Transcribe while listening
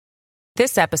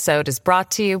This episode is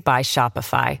brought to you by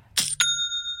Shopify.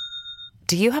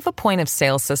 Do you have a point of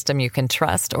sale system you can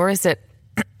trust, or is it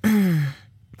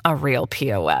a real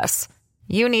POS?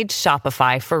 You need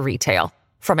Shopify for retail.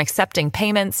 From accepting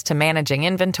payments to managing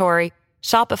inventory,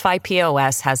 Shopify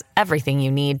POS has everything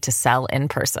you need to sell in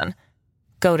person.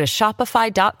 Go to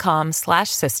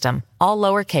shopify.com/system, all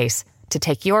lowercase, to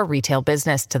take your retail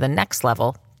business to the next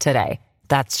level today.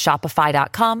 That's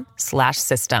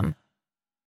shopify.com/system.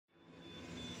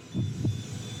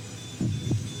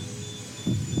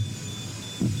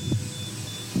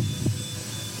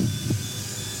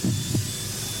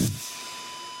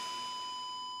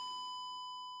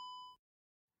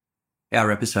 Our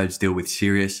episodes deal with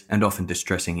serious and often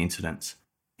distressing incidents.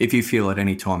 If you feel at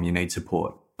any time you need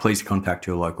support, please contact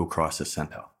your local crisis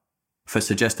centre. For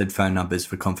suggested phone numbers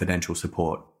for confidential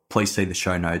support, please see the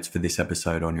show notes for this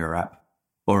episode on your app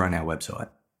or on our website.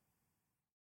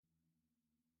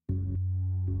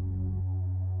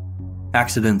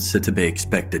 Accidents are to be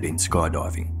expected in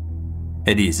skydiving.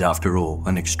 It is, after all,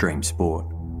 an extreme sport.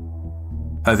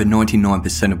 Over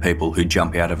 99% of people who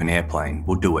jump out of an airplane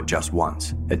will do it just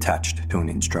once, attached to an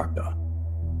instructor.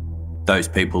 Those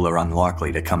people are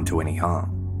unlikely to come to any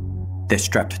harm. They're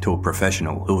strapped to a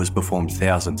professional who has performed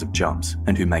thousands of jumps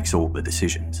and who makes all the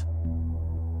decisions.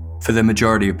 For the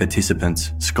majority of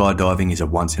participants, skydiving is a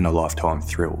once-in-a-lifetime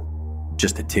thrill,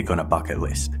 just a tick on a bucket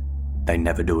list. They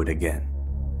never do it again.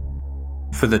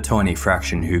 For the tiny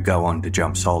fraction who go on to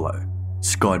jump solo,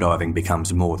 skydiving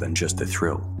becomes more than just a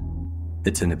thrill.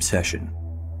 It's an obsession,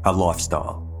 a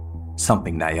lifestyle,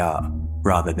 something they are,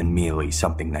 rather than merely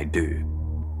something they do.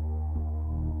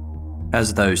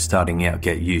 As those starting out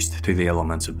get used to the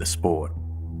elements of the sport,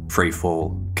 free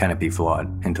fall, canopy flight,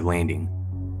 and landing,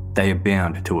 they are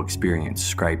bound to experience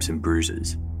scrapes and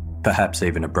bruises, perhaps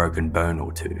even a broken bone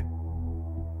or two.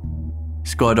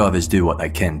 Skydivers do what they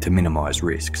can to minimise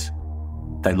risks.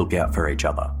 They look out for each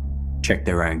other, check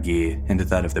their own gear and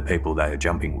that of the people they are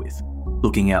jumping with,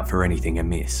 looking out for anything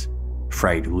amiss,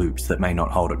 frayed loops that may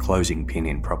not hold a closing pin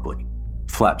in properly,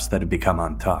 flaps that have become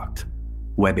untucked,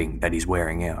 webbing that is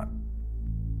wearing out.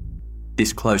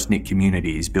 This close-knit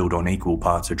community is built on equal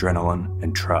parts adrenaline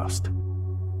and trust.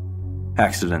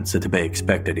 Accidents are to be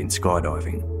expected in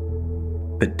skydiving,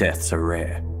 but deaths are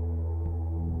rare.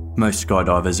 Most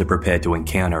skydivers are prepared to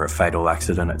encounter a fatal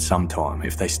accident at some time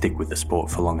if they stick with the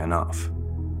sport for long enough.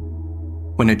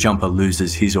 When a jumper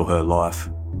loses his or her life,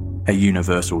 a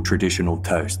universal traditional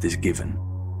toast is given.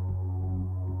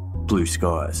 Blue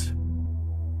skies,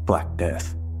 black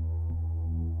death.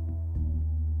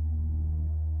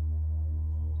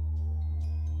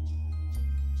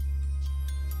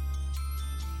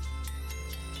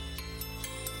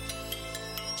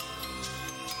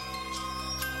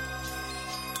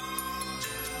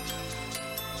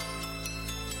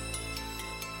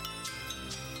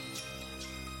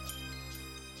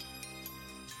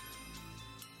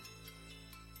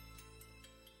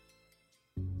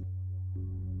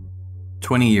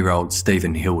 "20-year-old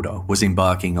Stephen Hilder was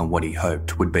embarking on what he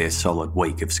hoped would be a solid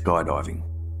week of skydiving.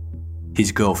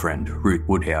 His girlfriend, Ruth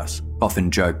Woodhouse,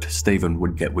 often joked Stephen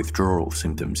would get withdrawal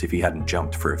symptoms if he hadn't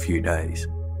jumped for a few days.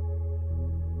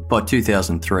 By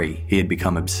 2003, he had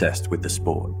become obsessed with the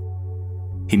sport.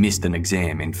 He missed an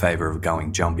exam in favour of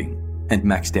going jumping and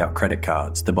maxed out credit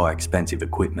cards to buy expensive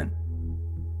equipment.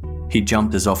 He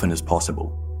jumped as often as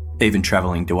possible, even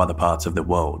travelling to other parts of the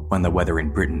world when the weather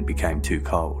in Britain became too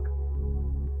cold.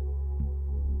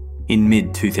 In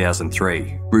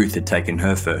mid-2003, Ruth had taken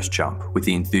her first jump with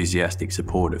the enthusiastic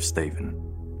support of Stephen,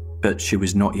 but she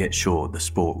was not yet sure the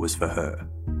sport was for her.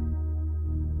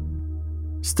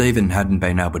 Stephen hadn't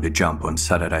been able to jump on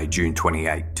Saturday, June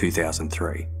 28,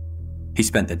 2003. He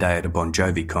spent the day at a Bon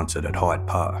Jovi concert at Hyde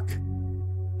Park.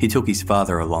 He took his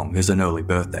father along as an early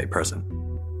birthday present,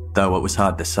 though it was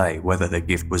hard to say whether the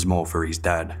gift was more for his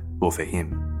dad or for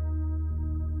him.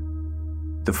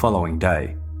 The following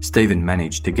day, Stephen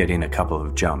managed to get in a couple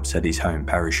of jumps at his home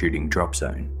parachuting drop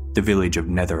zone, the village of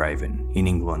Netheravon in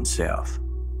England's south.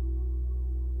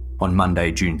 On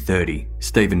Monday, June 30,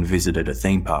 Stephen visited a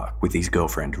theme park with his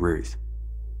girlfriend Ruth.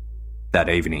 That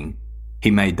evening,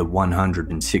 he made the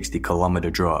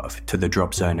 160-kilometre drive to the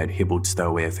drop zone at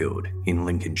Hibbaldstow Airfield in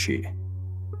Lincolnshire.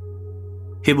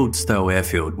 Hibbaldstow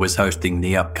Airfield was hosting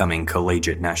the upcoming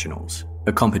Collegiate Nationals,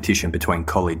 a competition between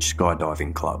college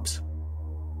skydiving clubs.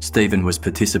 Stephen was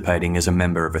participating as a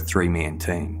member of a 3-man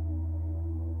team.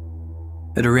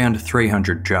 At around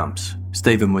 300 jumps,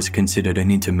 Stephen was considered an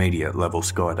intermediate-level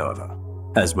skydiver,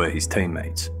 as were his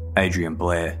teammates, Adrian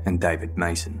Blair and David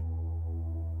Mason.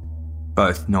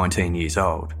 Both 19 years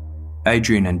old,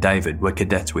 Adrian and David were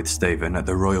cadets with Stephen at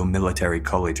the Royal Military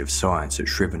College of Science at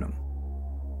Shrivenham.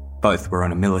 Both were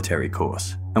on a military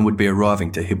course and would be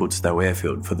arriving to Hibbaldstow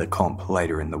Airfield for the comp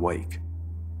later in the week.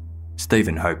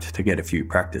 Stephen hoped to get a few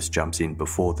practice jumps in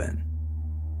before then.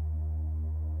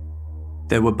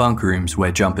 There were bunk rooms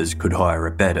where jumpers could hire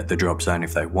a bed at the drop zone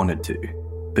if they wanted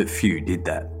to, but few did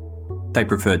that. They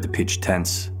preferred to pitch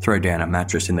tents, throw down a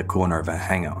mattress in the corner of a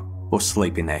hangar, or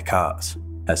sleep in their cars,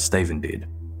 as Stephen did.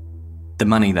 The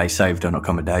money they saved on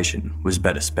accommodation was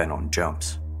better spent on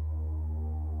jumps.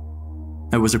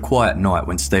 It was a quiet night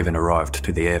when Stephen arrived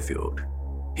to the airfield.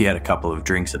 He had a couple of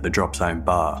drinks at the drop zone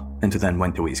bar and then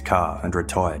went to his car and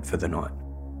retired for the night.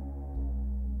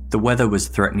 The weather was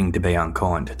threatening to be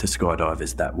unkind to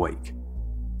skydivers that week.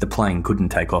 The plane couldn't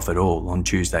take off at all on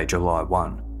Tuesday, July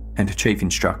 1, and Chief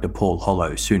Instructor Paul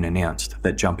Hollow soon announced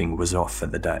that jumping was off for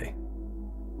the day.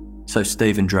 So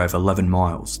Stephen drove 11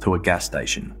 miles to a gas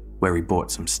station where he bought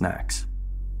some snacks.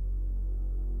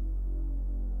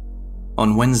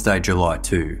 On Wednesday, July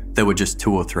 2, there were just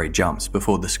 2 or 3 jumps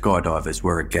before the skydivers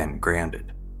were again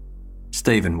grounded.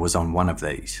 Stephen was on one of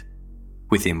these.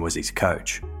 With him was his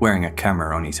coach, wearing a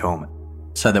camera on his helmet,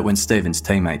 so that when Stephen's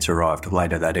teammates arrived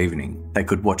later that evening, they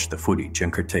could watch the footage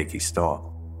and critique his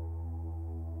style.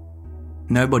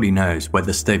 Nobody knows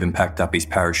whether Stephen packed up his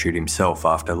parachute himself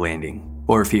after landing,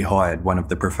 or if he hired one of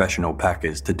the professional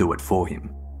packers to do it for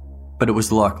him, but it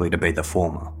was likely to be the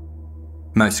former.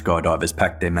 Most skydivers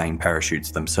packed their main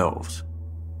parachutes themselves,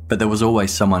 but there was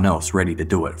always someone else ready to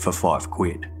do it for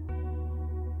 £5.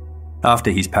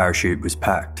 After his parachute was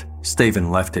packed,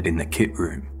 Stephen left it in the kit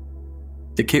room.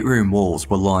 The kit room walls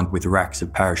were lined with racks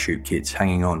of parachute kits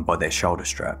hanging on by their shoulder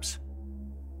straps.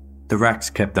 The racks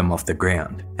kept them off the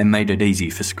ground and made it easy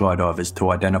for skydivers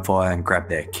to identify and grab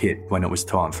their kit when it was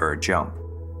time for a jump.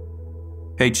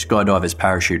 Each skydiver's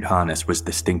parachute harness was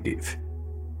distinctive.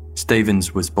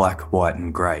 Stephen's was black, white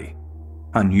and grey,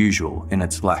 unusual in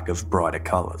its lack of brighter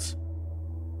colours.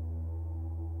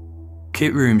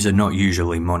 Kit rooms are not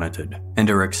usually monitored and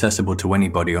are accessible to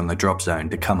anybody on the drop zone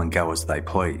to come and go as they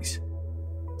please.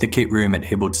 The kit room at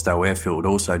Hibbaldstow Airfield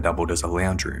also doubled as a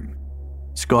lounge room.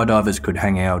 Skydivers could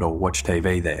hang out or watch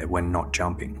TV there when not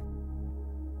jumping.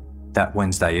 That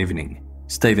Wednesday evening,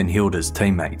 Stephen Hilda's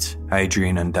teammates,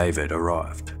 Adrian and David,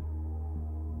 arrived.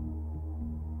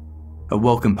 A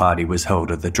welcome party was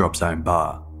held at the drop zone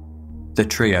bar. The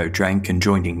trio drank and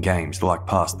joined in games like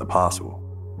Pass the Parcel.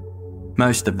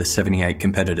 Most of the 78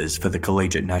 competitors for the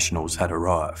Collegiate Nationals had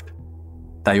arrived.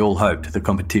 They all hoped the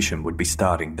competition would be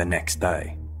starting the next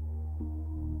day.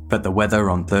 But the weather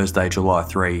on Thursday, July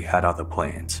 3 had other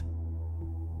plans.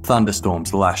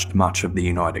 Thunderstorms lashed much of the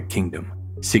United Kingdom,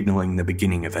 signalling the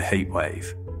beginning of a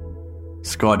heatwave.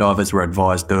 Skydivers were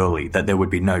advised early that there would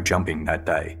be no jumping that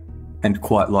day, and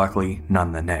quite likely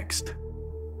none the next.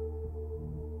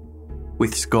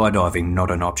 With skydiving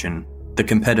not an option, the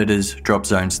competitors, drop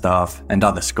zone staff and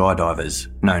other skydivers,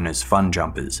 known as fun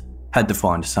jumpers, had to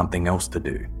find something else to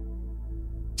do.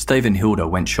 Stephen Hilda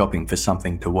went shopping for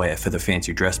something to wear for the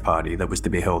fancy dress party that was to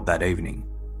be held that evening,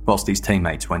 whilst his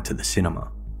teammates went to the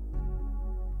cinema.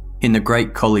 In the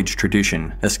great college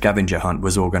tradition, a scavenger hunt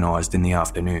was organised in the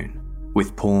afternoon,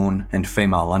 with porn and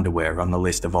female underwear on the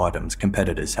list of items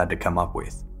competitors had to come up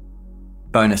with.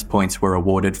 Bonus points were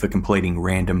awarded for completing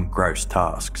random, gross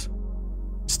tasks.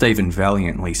 Stephen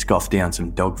valiantly scoffed down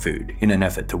some dog food in an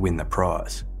effort to win the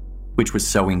prize, which was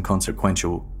so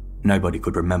inconsequential nobody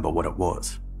could remember what it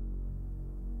was.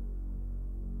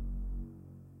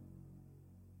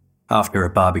 After a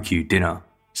barbecue dinner,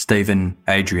 Stephen,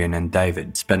 Adrian and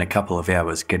David spent a couple of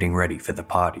hours getting ready for the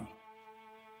party.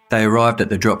 They arrived at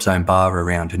the drop zone bar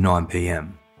around 9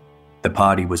 p.m. The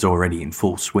party was already in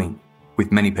full swing,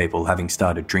 with many people having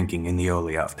started drinking in the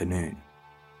early afternoon.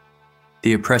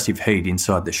 The oppressive heat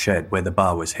inside the shed where the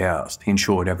bar was housed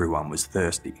ensured everyone was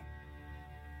thirsty.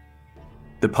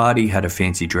 The party had a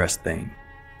fancy dress theme,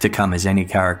 to come as any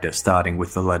character starting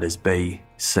with the letters B,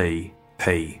 C,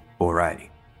 P or A,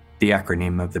 the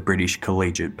acronym of the British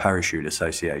Collegiate Parachute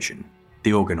Association,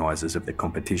 the organisers of the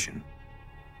competition.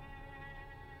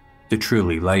 The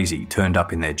truly lazy turned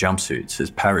up in their jumpsuits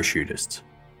as parachutists.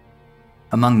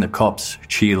 Among the cops,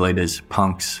 cheerleaders,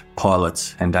 punks,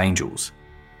 pilots and angels,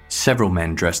 several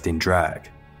men dressed in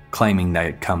drag, claiming they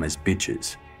had come as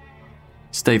bitches.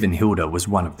 Stephen Hilda was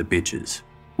one of the bitches,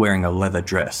 wearing a leather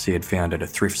dress he had found at a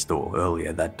thrift store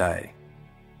earlier that day.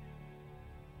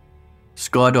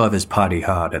 Skydivers party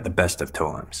hard at the best of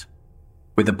times.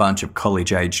 With a bunch of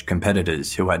college-aged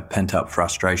competitors who had pent-up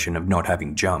frustration of not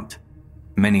having jumped,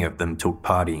 many of them took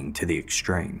partying to the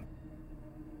extreme.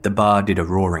 The bar did a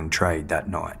roaring trade that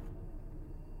night.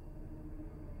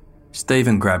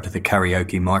 Stephen grabbed the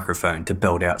karaoke microphone to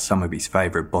belt out some of his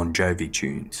favourite Bon Jovi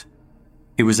tunes.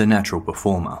 He was a natural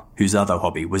performer whose other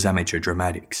hobby was amateur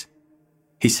dramatics.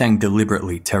 He sang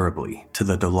deliberately terribly to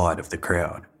the delight of the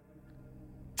crowd.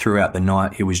 Throughout the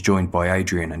night, he was joined by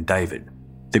Adrian and David,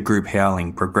 the group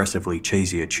howling progressively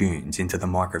cheesier tunes into the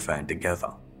microphone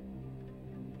together.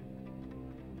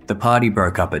 The party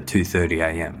broke up at 2:30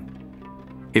 a.m.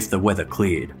 If the weather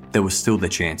cleared, there was still the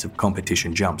chance of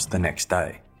competition jumps the next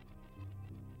day.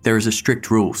 There is a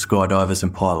strict rule skydivers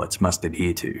and pilots must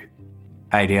adhere to: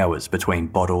 8 hours between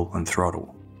bottle and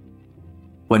throttle.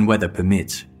 When weather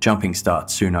permits, jumping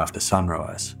starts soon after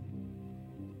sunrise.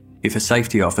 If a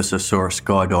safety officer saw a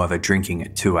skydiver drinking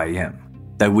at 2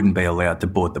 a.m, they wouldn't be allowed to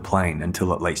board the plane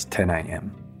until at least 10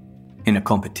 a.m. In a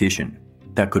competition,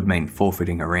 that could mean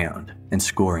forfeiting a round and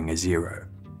scoring a 0.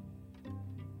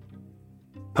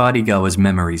 Partygoers'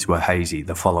 memories were hazy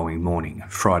the following morning,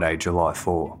 Friday, July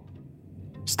 4.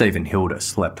 Steve and Hilda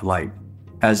slept late,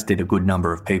 as did a good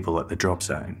number of people at the drop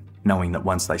zone, knowing that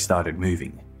once they started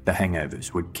moving, the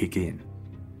hangovers would kick in.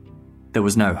 There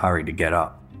was no hurry to get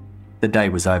up. The day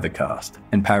was overcast,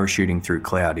 and parachuting through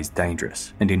cloud is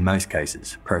dangerous and in most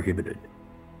cases prohibited.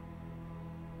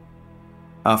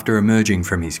 After emerging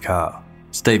from his car,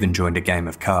 Stephen joined a game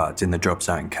of cards in the drop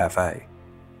zone cafe.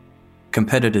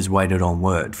 Competitors waited on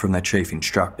word from their chief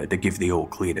instructor to give the all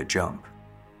clear to jump.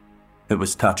 It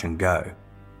was touch and go,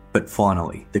 but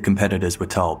finally the competitors were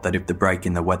told that if the break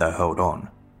in the weather held on,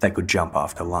 they could jump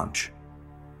after lunch.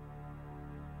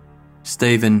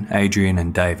 Stephen, Adrian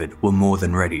and David were more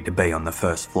than ready to be on the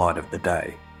first flight of the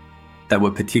day. They were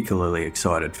particularly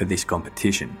excited for this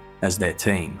competition as their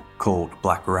team, called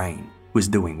Black Rain, was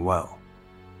doing well.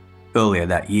 Earlier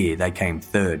that year they came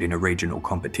third in a regional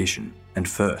competition and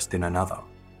first in another.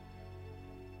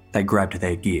 They grabbed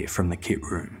their gear from the kit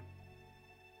room.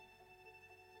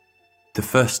 The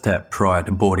first step prior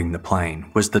to boarding the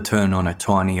plane was to turn on a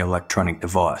tiny electronic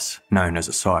device known as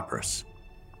a Cypress.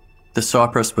 The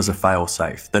Cypress was a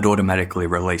failsafe that automatically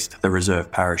released the reserve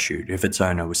parachute if its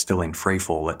owner was still in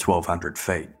freefall at 1,200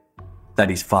 feet. That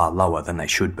is far lower than they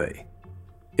should be.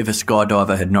 If a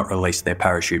skydiver had not released their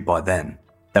parachute by then,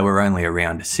 they were only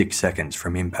around 6 seconds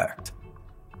from impact.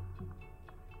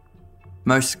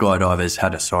 Most skydivers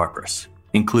had a Cypress,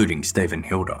 including Steve and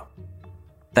Hilda.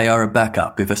 They are a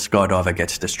backup if a skydiver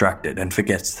gets distracted and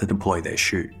forgets to deploy their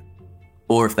chute,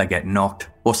 or if they get knocked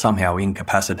or somehow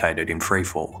incapacitated in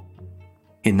freefall.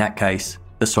 In that case,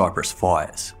 the Cypress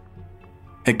fires.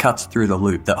 It cuts through the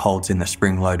loop that holds in the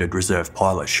spring-loaded reserve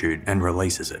pilot chute and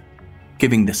releases it,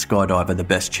 giving the skydiver the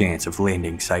best chance of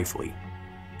landing safely,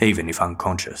 even if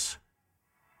unconscious.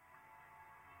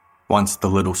 Once the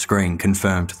little screen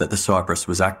confirmed that the Cypress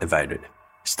was activated,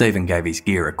 Stephen gave his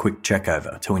gear a quick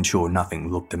check-over to ensure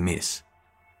nothing looked amiss.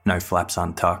 No flaps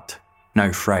untucked,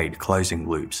 no frayed closing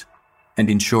loops,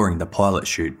 and ensuring the pilot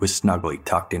chute was snugly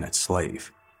tucked in its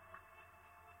sleeve.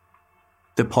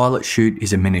 The pilot chute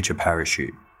is a miniature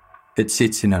parachute. It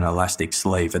sits in an elastic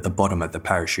sleeve at the bottom of the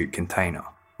parachute container,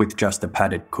 with just a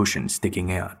padded cushion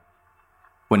sticking out.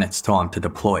 When it's time to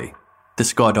deploy, the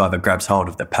skydiver grabs hold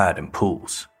of the pad and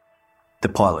pulls. The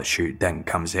pilot chute then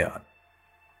comes out.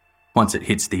 Once it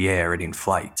hits the air, it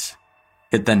inflates.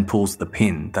 It then pulls the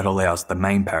pin that allows the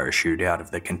main parachute out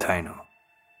of the container.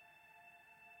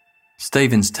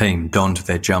 Stephen's team donned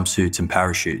their jumpsuits and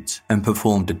parachutes and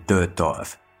performed a dirt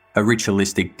dive, a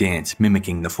ritualistic dance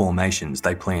mimicking the formations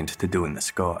they planned to do in the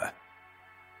sky.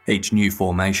 Each new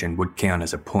formation would count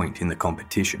as a point in the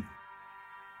competition.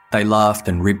 They laughed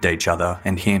and ribbed each other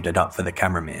and hammed it up for the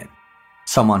cameraman,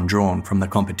 someone drawn from the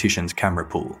competition's camera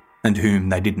pool and whom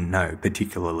they didn't know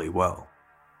particularly well.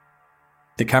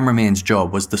 The cameraman's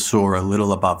job was to soar a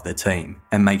little above the team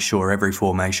and make sure every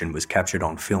formation was captured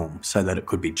on film so that it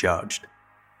could be judged.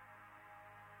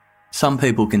 Some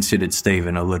people considered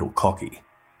Stephen a little cocky,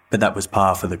 but that was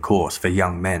par for the course for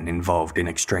young men involved in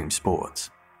extreme sports,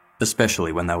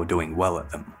 especially when they were doing well at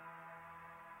them.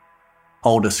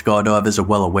 Older skydivers are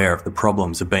well aware of the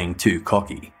problems of being too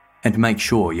cocky and make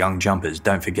sure young jumpers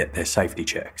don't forget their safety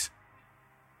checks.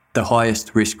 The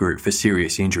highest risk group for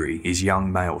serious injury is young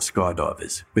male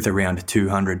skydivers with around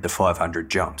 200 to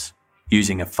 500 jumps,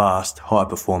 using a fast,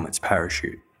 high-performance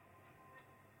parachute.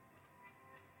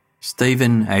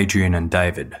 Stephen, Adrian and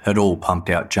David had all pumped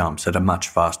out jumps at a much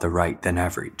faster rate than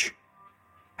average.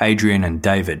 Adrian and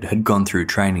David had gone through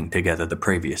training together the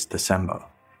previous December.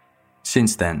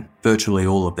 Since then, virtually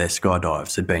all of their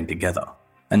skydives had been together,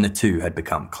 and the two had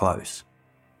become close.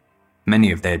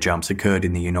 Many of their jumps occurred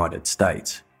in the United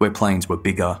States, where planes were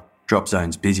bigger, drop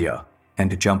zones busier,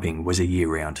 and jumping was a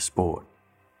year-round sport.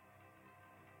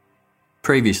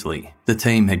 Previously, the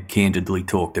team had candidly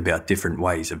talked about different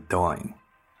ways of dying.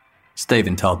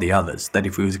 Stephen told the others that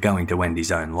if he was going to end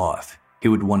his own life, he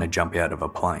would want to jump out of a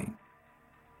plane.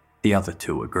 The other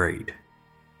two agreed.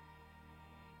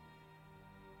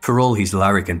 For all his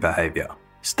larrikin behaviour,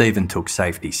 Stephen took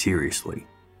safety seriously.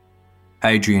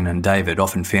 Adrian and David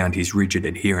often found his rigid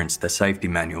adherence to safety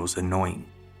manuals annoying.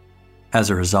 As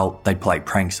a result, they'd play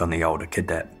pranks on the older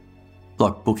cadet,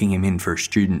 like booking him in for a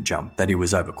student jump that he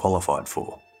was overqualified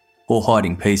for, or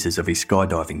hiding pieces of his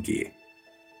skydiving gear.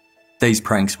 These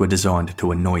pranks were designed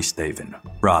to annoy Stephen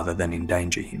rather than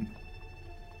endanger him.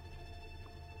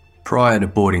 Prior to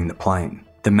boarding the plane,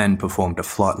 the men performed a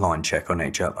flight line check on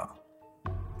each other.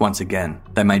 Once again,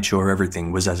 they made sure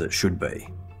everything was as it should be.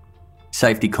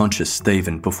 Safety-conscious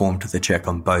Stephen performed the check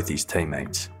on both his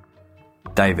teammates.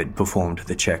 David performed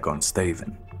the check on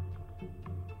Stephen.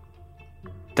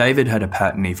 David had a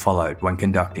pattern he followed when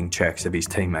conducting checks of his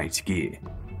teammates' gear.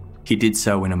 He did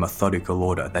so in a methodical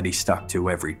order that he stuck to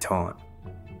every time.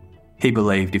 He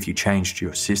believed if you changed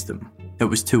your system, it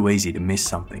was too easy to miss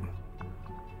something.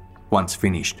 Once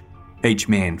finished, each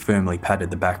man firmly patted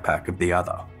the backpack of the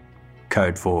other.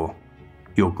 Code for,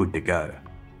 "You're good to go."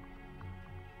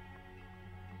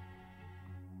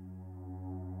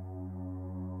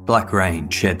 Black Rain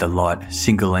shared the light,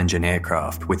 single-engine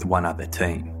aircraft with one other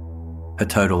team. A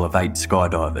total of 8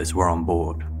 skydivers were on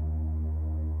board.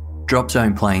 Drop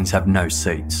zone planes have no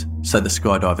seats, so the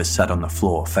skydivers sat on the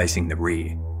floor facing the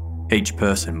rear. Each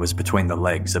person was between the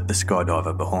legs of the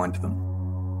skydiver behind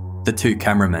them. The 2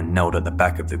 cameramen knelt at the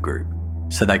back of the group,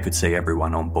 so they could see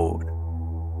everyone on board.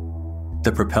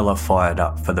 The propeller fired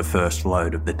up for the first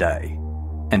load of the day,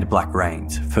 and Black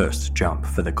Rain's first jump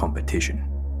for the competition.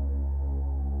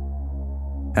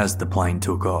 As the plane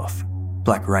took off,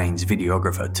 Black Rain's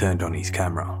videographer turned on his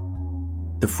camera.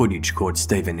 The footage caught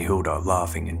Stephen Hilda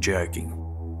laughing and joking.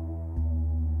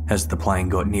 As the plane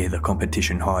got near the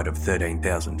competition height of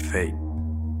 13,000 feet,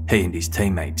 he and his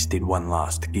teammates did one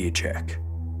last gear check.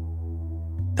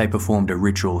 They performed a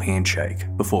ritual handshake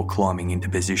before climbing into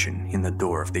position in the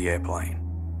door of the airplane.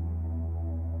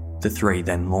 The 3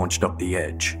 then launched up the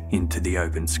edge into the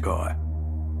open sky.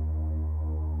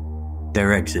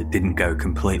 Their exit didn't go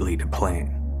completely to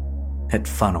plan. It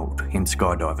funneled in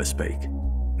skydiver speak,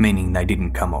 meaning they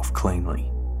didn't come off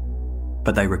cleanly.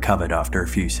 But they recovered after a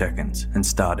few seconds and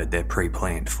started their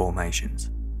pre-planned formations.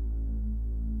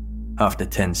 After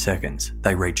 10 seconds,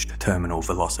 they reached terminal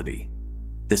velocity,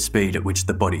 the speed at which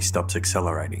the body stops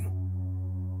accelerating.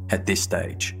 At this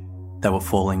stage, they were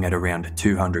falling at around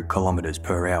 200 kilometers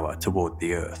per hour toward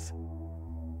the Earth.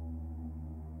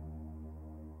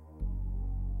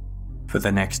 For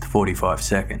the next 45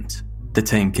 seconds, the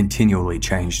team continually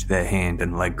changed their hand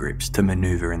and leg grips to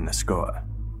maneuver in the sky.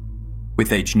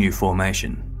 With each new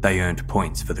formation, they earned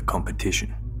points for the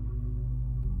competition.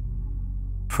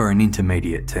 For an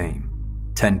intermediate team,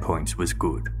 10 points was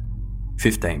good,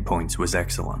 15 points was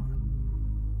excellent.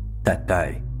 That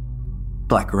day,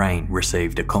 Black Rain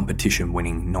received a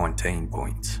competition-winning 19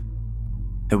 points.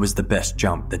 It was the best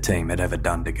jump the team had ever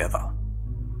done together.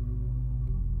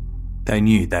 They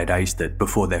knew they'd aced it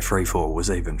before their freefall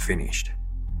was even finished.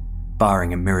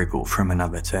 Barring a miracle from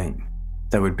another team,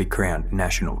 they would be crowned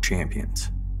national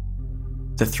champions.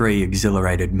 The 3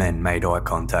 exhilarated men made eye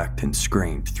contact and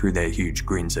screamed through their huge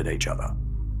grins at each other,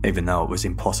 even though it was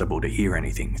impossible to hear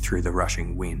anything through the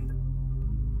rushing wind.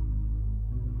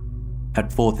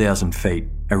 At 4,000 feet,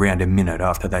 around a minute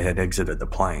after they had exited the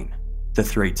plane, the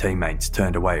 3 teammates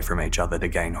turned away from each other to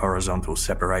gain horizontal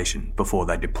separation before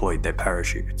they deployed their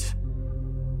parachutes.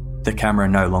 The camera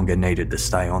no longer needed to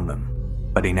stay on them,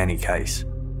 but in any case,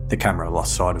 the camera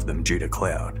lost sight of them due to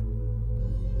cloud.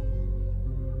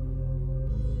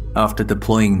 After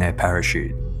deploying their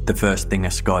parachute, the first thing a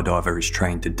skydiver is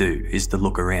trained to do is to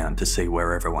look around to see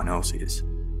where everyone else is.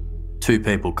 2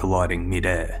 people colliding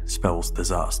mid-air spells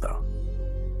disaster.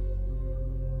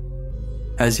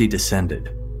 As he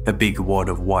descended, a big wad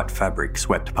of white fabric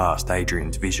swept past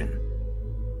Adrian's vision.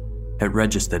 It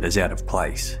registered as out of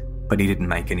place, but he didn't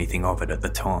make anything of it at the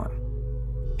time.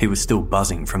 He was still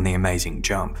buzzing from the amazing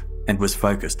jump and was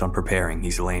focused on preparing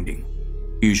his landing,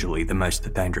 usually the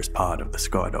most dangerous part of the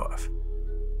skydive.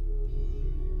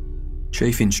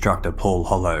 Chief Instructor Paul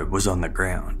Hollow was on the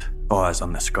ground, eyes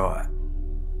on the sky.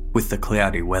 With the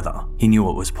cloudy weather, he knew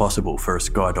it was possible for a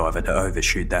skydiver to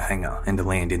overshoot the hangar and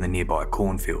land in the nearby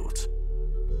cornfields.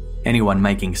 Anyone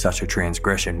making such a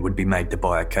transgression would be made to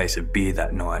buy a case of beer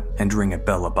that night and ring a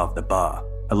bell above the bar,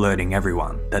 alerting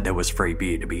everyone that there was free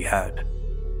beer to be had.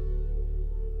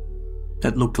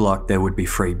 It looked like there would be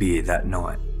free beer that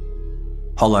night.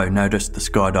 Hollow noticed the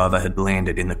skydiver had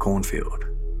landed in the cornfield.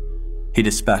 He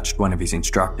dispatched one of his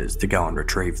instructors to go and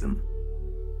retrieve them.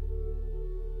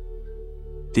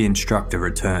 The instructor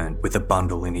returned with a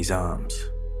bundle in his arms.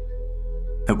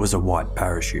 It was a white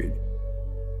parachute.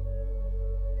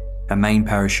 A main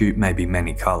parachute may be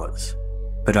many colours,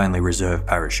 but only reserve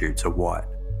parachutes are white.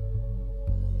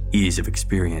 Years of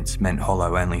experience meant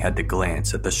Hollow only had to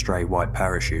glance at the stray white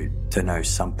parachute to know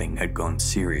something had gone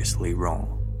seriously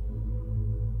wrong.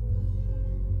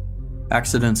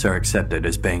 Accidents are accepted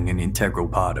as being an integral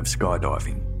part of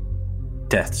skydiving.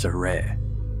 Deaths are rare.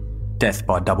 Death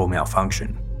by double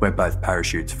malfunction, where both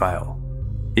parachutes fail,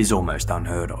 is almost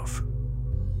unheard of.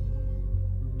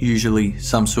 Usually,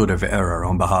 some sort of error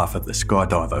on behalf of the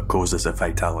skydiver causes a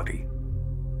fatality.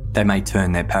 They may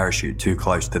turn their parachute too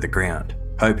close to the ground,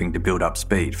 hoping to build up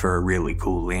speed for a really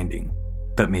cool landing,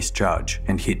 but misjudge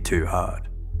and hit too hard.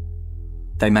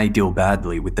 They may deal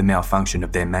badly with the malfunction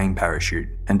of their main parachute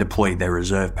and deploy their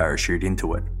reserve parachute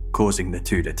into it, causing the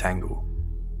two to tangle.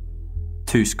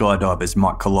 Two skydivers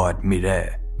might collide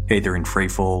mid-air, either in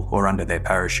freefall or under their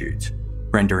parachutes,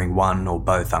 rendering one or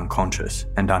both unconscious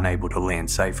and unable to land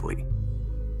safely.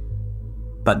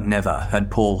 But never had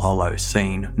Paul Hollow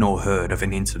seen nor heard of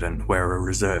an incident where a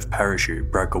reserve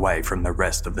parachute broke away from the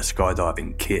rest of the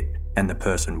skydiving kit and the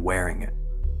person wearing it.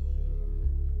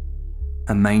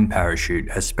 A main parachute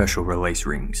has special release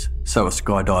rings, so a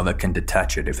skydiver can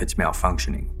detach it if it's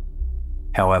malfunctioning.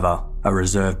 However, a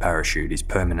reserve parachute is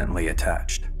permanently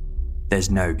attached. There's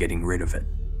no getting rid of it,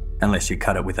 unless you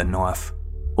cut it with a knife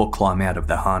or climb out of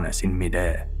the harness in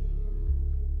mid-air.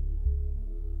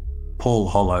 Paul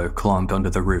Hollow climbed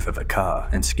onto the roof of a car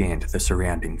and scanned the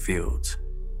surrounding fields.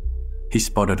 He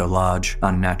spotted a large,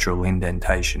 unnatural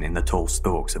indentation in the tall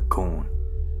stalks of corn.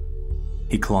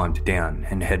 He climbed down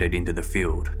and headed into the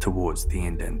field towards the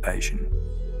indentation.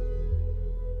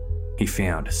 He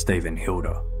found Stephen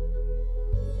Hilder.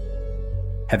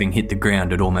 Having hit the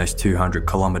ground at almost 200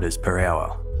 kilometres per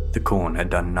hour, the corn had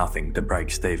done nothing to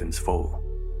break Stephen's fall.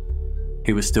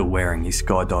 He was still wearing his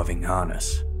skydiving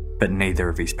harness, but neither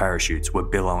of his parachutes were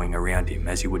billowing around him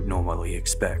as you would normally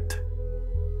expect.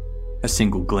 A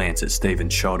single glance at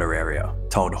Stephen's shoulder area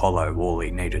told Hollow all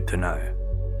he needed to know.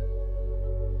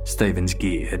 Stephen's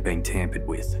gear had been tampered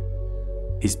with,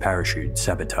 his parachute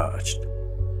sabotaged.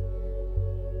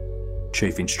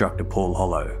 Chief Instructor Paul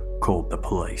Hollow called the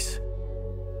police.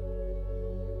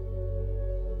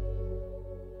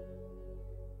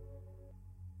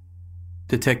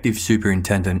 Detective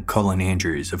Superintendent Colin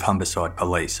Andrews of Humberside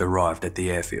Police arrived at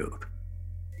the airfield.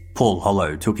 Paul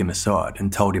Hollow took him aside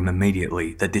and told him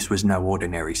immediately that this was no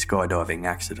ordinary skydiving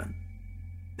accident.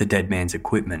 The dead man's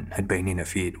equipment had been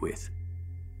interfered with.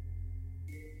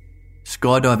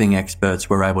 Skydiving experts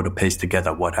were able to piece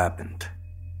together what happened.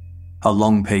 A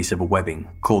long piece of webbing,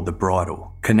 called the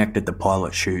bridle, connected the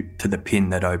pilot chute to the pin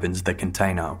that opens the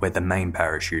container where the main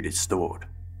parachute is stored.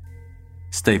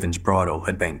 Stephen's bridle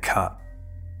had been cut.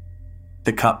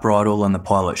 The cut bridle and the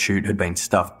pilot chute had been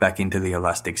stuffed back into the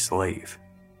elastic sleeve.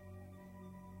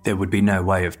 There would be no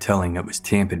way of telling it was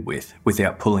tampered with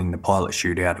without pulling the pilot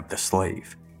chute out of the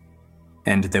sleeve.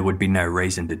 And there would be no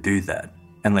reason to do that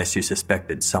unless you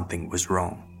suspected something was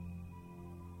wrong.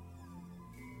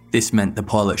 This meant the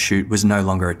pilot chute was no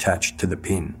longer attached to the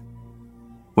pin.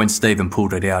 When Stephen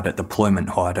pulled it out at deployment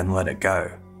height and let it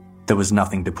go, there was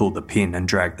nothing to pull the pin and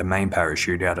drag the main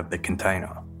parachute out of the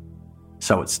container.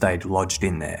 So it stayed lodged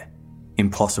in there,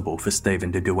 impossible for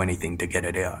Stephen to do anything to get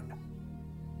it out.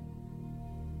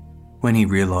 When he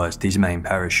realised his main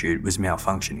parachute was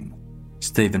malfunctioning,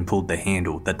 Stephen pulled the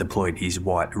handle that deployed his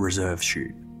white reserve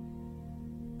chute.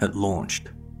 It launched,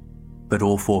 but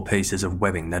all four pieces of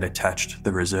webbing that attached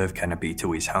the reserve canopy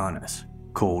to his harness,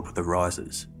 called the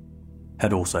risers,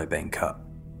 had also been cut.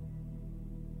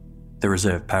 The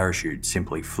reserve parachute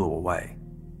simply flew away.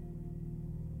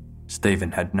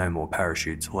 Stephen had no more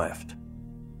parachutes left.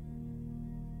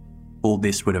 All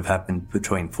this would have happened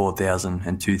between 4,000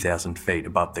 and 2,000 feet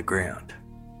above the ground.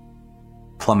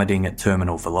 Plummeting at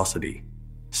terminal velocity,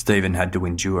 Stephen had to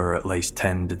endure at least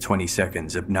 10 to 20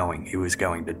 seconds of knowing he was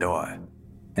going to die,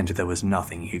 and there was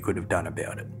nothing he could have done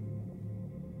about it.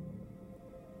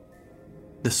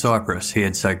 The Cypress he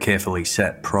had so carefully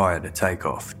set prior to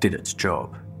takeoff did its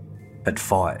job. It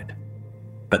fired,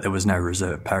 but there was no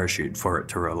reserve parachute for it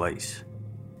to release.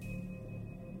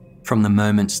 From the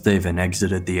moment Stephen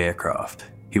exited the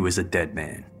aircraft, he was a dead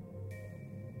man.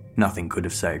 Nothing could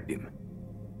have saved him.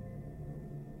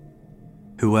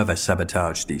 Whoever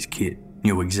sabotaged his kit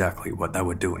knew exactly what they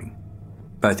were doing,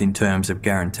 both in terms of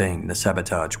guaranteeing the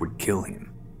sabotage would kill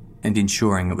him, and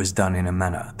ensuring it was done in a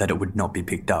manner that it would not be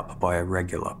picked up by a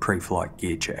regular pre-flight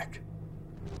gear check.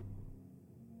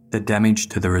 The damage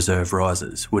to the reserve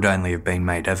risers would only have been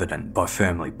made evident by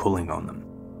firmly pulling on them.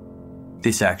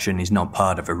 This action is not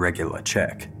part of a regular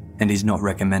check and is not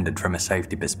recommended from a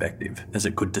safety perspective, as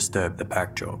it could disturb the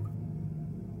pack job.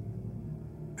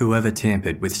 Whoever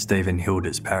tampered with Stephen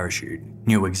Hilda's parachute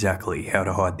knew exactly how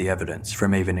to hide the evidence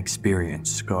from even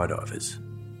experienced skydivers.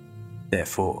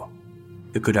 Therefore,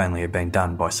 it could only have been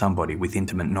done by somebody with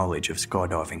intimate knowledge of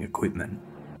skydiving equipment.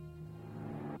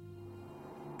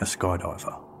 A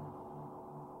skydiver.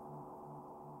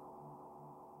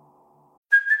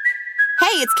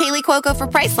 Hey, it's Kaylee Cuoco for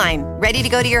Priceline. Ready to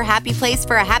go to your happy place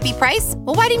for a happy price?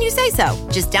 Well, why didn't you say so?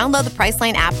 Just download the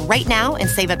Priceline app right now and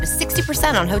save up to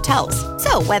 60% on hotels.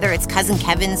 So whether it's Cousin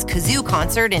Kevin's Kazoo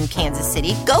Concert in Kansas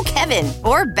City, go Kevin,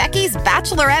 or Becky's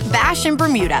Bachelorette Bash in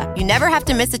Bermuda, you never have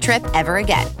to miss a trip ever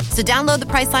again. So download the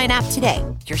Priceline app today.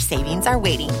 Your savings are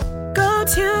waiting. Go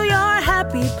to your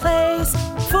happy place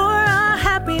for a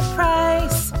happy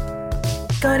price.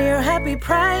 Go to your happy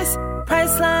price,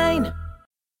 Priceline.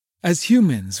 As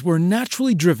humans, we're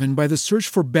naturally driven by the search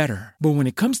for better. But when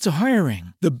it comes to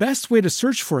hiring, the best way to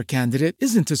search for a candidate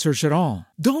isn't to search at all.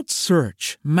 Don't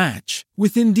search, match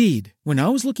with Indeed. When I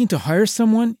was looking to hire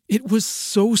someone, it was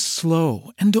so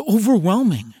slow and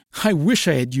overwhelming. I wish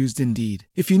I had used Indeed.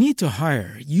 If you need to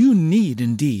hire, you need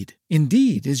Indeed.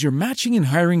 Indeed is your matching and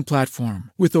hiring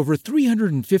platform with over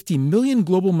 350 million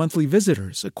global monthly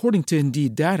visitors, according to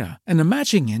Indeed data, and a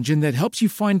matching engine that helps you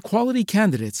find quality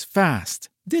candidates fast.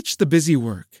 Ditch the busy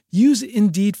work. Use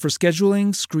Indeed for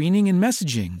scheduling, screening, and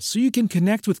messaging so you can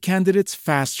connect with candidates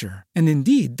faster. And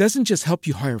Indeed doesn't just help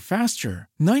you hire faster.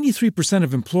 93%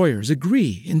 of employers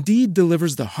agree Indeed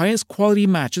delivers the highest quality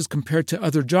matches compared to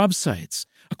other job sites,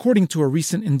 according to a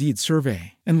recent Indeed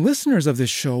survey. And listeners of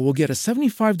this show will get a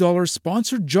 $75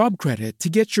 sponsored job credit to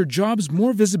get your jobs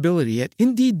more visibility at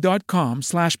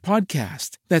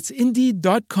Indeed.com/podcast. That's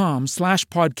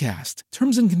Indeed.com/podcast.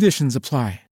 Terms and conditions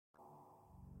apply.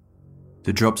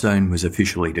 The drop zone was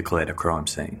officially declared a crime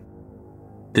scene.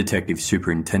 Detective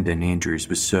Superintendent Andrews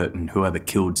was certain whoever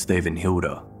killed Stephen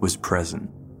Hilda was present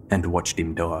and watched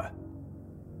him die.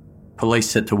 Police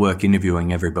set to work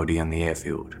interviewing everybody on the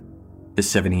airfield, the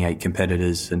 78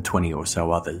 competitors and 20 or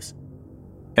so others.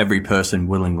 Every person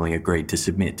willingly agreed to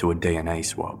submit to a DNA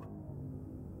swab.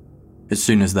 As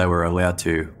soon as they were allowed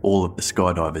to, all of the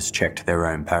skydivers checked their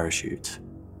own parachutes.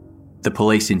 The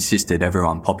police insisted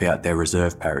everyone pop out their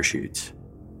reserve parachutes.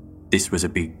 This was a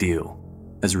big deal,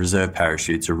 as reserve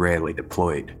parachutes are rarely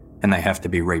deployed, and they have to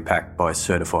be repacked by a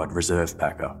certified reserve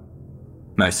packer.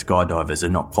 Most skydivers are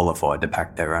not qualified to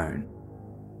pack their own.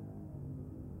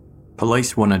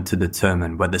 Police wanted to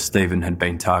determine whether Stephen had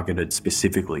been targeted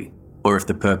specifically, or if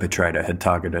the perpetrator had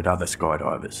targeted other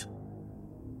skydivers.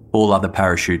 All other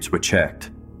parachutes were checked,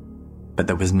 but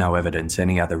there was no evidence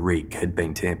any other rig had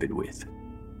been tampered with.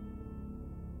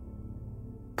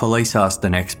 Police asked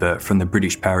an expert from the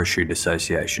British Parachute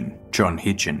Association, John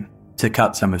Hitchen, to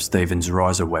cut some of Stephen's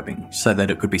riser webbing so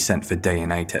that it could be sent for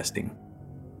DNA testing.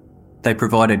 They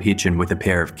provided Hitchen with a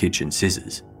pair of kitchen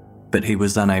scissors, but he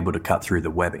was unable to cut through the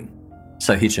webbing,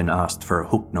 so Hitchen asked for a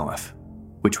hook knife,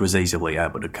 which was easily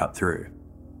able to cut through.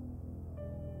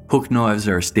 Hook knives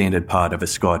are a standard part of a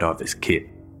skydiver's kit.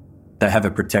 They have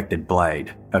a protected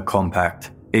blade, are compact,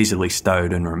 easily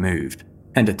stowed and removed,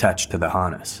 and attached to the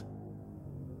harness.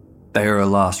 They are a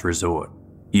last resort,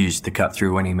 used to cut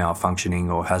through any malfunctioning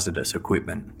or hazardous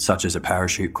equipment, such as a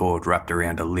parachute cord wrapped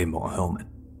around a limb or helmet.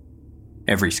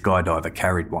 Every skydiver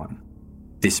carried one.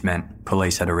 This meant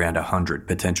police had around 100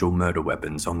 potential murder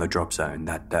weapons on the drop zone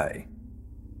that day.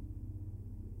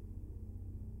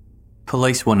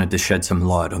 Police wanted to shed some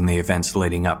light on the events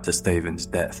leading up to Stephen's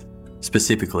death,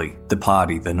 specifically the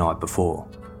party the night before.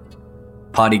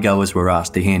 Partygoers were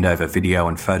asked to hand over video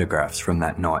and photographs from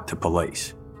that night to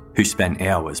police, who spent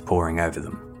hours poring over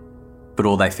them. But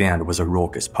all they found was a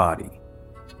raucous party.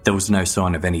 There was no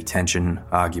sign of any tension,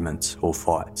 arguments, or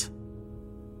fights.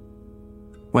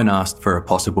 When asked for a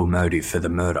possible motive for the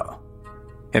murder,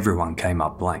 everyone came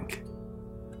up blank.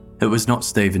 It was not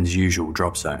Stephen's usual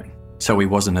drop zone, so he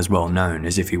wasn't as well known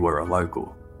as if he were a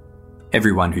local.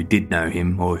 Everyone who did know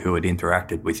him or who had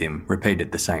interacted with him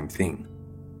repeated the same thing.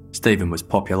 Stephen was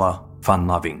popular,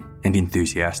 fun-loving, and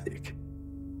enthusiastic.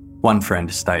 One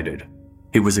friend stated,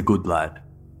 "He was a good lad,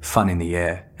 fun in the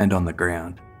air and on the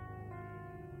ground."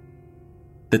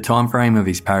 The timeframe of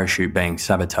his parachute being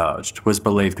sabotaged was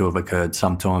believed to have occurred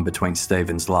sometime between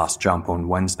Stephen's last jump on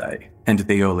Wednesday and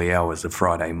the early hours of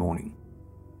Friday morning.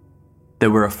 There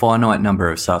were a finite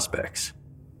number of suspects.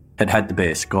 It had to be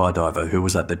a skydiver who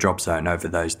was at the drop zone over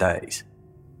those days,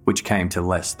 which came to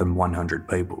less than 100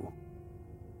 people.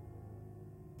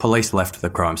 Police left the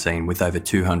crime scene with over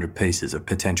 200 pieces of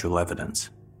potential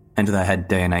evidence, and they had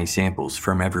DNA samples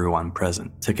from everyone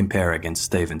present to compare against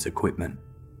Stephen's equipment.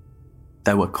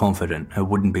 They were confident it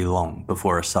wouldn't be long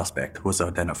before a suspect was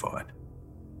identified.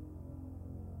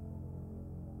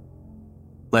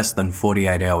 Less than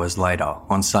 48 hours later,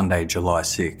 on Sunday, July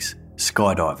 6,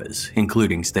 skydivers,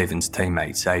 including Stephen's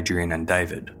teammates Adrian and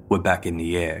David, were back in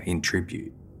the air in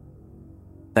tribute.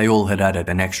 They all had added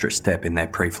an extra step in their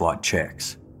pre-flight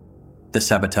checks. The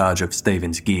sabotage of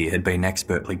Stephen's gear had been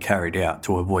expertly carried out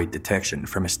to avoid detection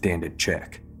from a standard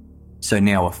check, so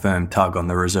now a firm tug on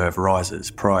the reserve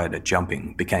risers prior to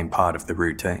jumping became part of the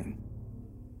routine.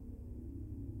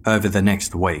 Over the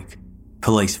next week,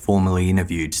 police formally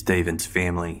interviewed Stephen's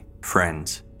family,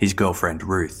 friends, his girlfriend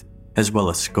Ruth, as well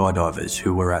as skydivers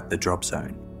who were at the drop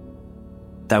zone.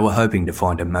 They were hoping to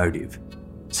find a motive,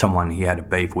 someone he had a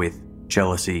beef with,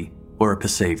 jealousy, or a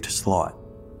perceived slight.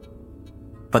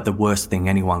 But the worst thing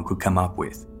anyone could come up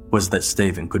with was that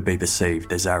Stephen could be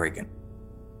perceived as arrogant.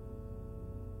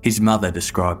 His mother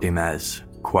described him as,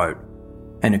 quote,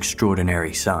 an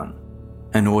extraordinary son,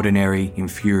 an ordinary,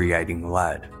 infuriating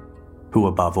lad, who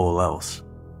above all else,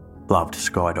 loved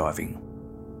skydiving.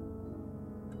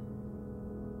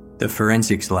 The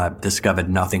forensics lab discovered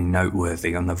nothing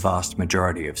noteworthy on the vast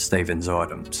majority of Stephen's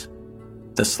items.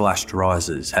 The slashed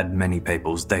risers had many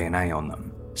people's DNA on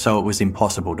them, so it was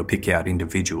impossible to pick out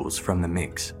individuals from the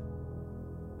mix.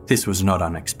 This was not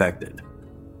unexpected.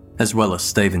 As well as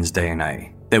Stephen's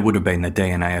DNA, there would have been the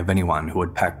DNA of anyone who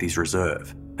had packed his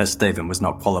reserve, as Stephen was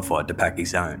not qualified to pack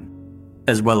his own,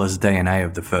 as well as DNA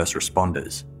of the first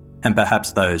responders, and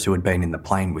perhaps those who had been in the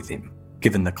plane with him,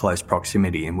 given the close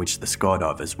proximity in which the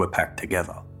skydivers were packed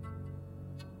together.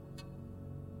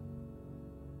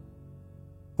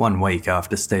 1 week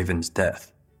after Stephen's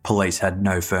death, police had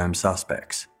no firm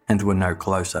suspects and were no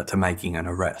closer to making an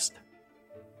arrest.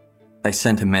 They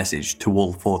sent a message to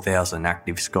all 4,000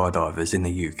 active skydivers in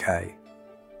the UK.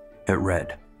 It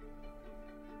read,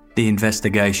 "The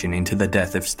investigation into the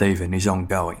death of Stephen is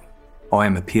ongoing. I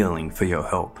am appealing for your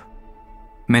help.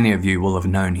 Many of you will have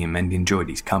known him and enjoyed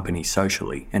his company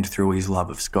socially and through his love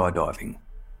of skydiving.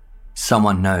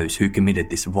 Someone knows who committed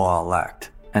this vile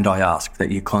act, and I ask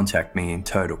that you contact me in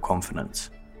total confidence.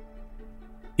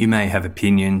 You may have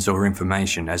opinions or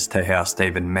information as to how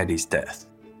Stephen met his death.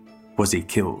 Was he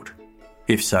killed?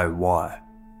 If so, why?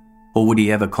 Or would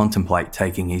he ever contemplate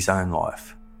taking his own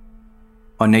life?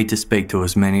 I need to speak to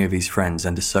as many of his friends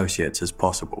and associates as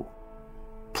possible.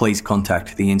 Please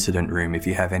contact the incident room if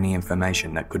you have any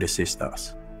information that could assist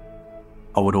us.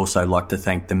 I would also like to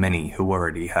thank the many who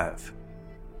already have.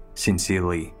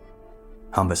 Sincerely,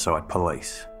 Humberside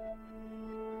Police."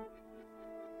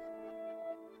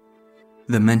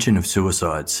 The mention of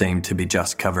suicide seemed to be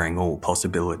just covering all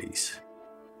possibilities.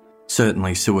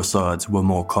 Certainly suicides were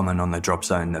more common on the drop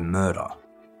zone than murder.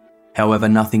 However,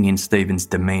 nothing in Stephen's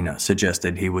demeanour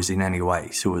suggested he was in any way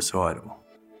suicidal.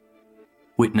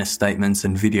 Witness statements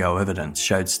and video evidence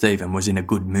showed Stephen was in a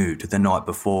good mood the night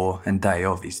before and day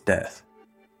of his death.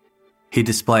 He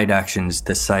displayed actions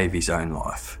to save his own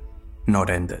life,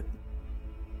 not end it.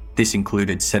 This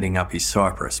included setting up his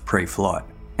Cyprus pre-flight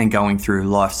and going through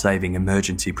life-saving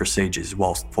emergency procedures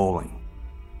whilst falling.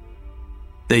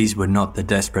 These were not the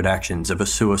desperate actions of a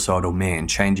suicidal man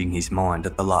changing his mind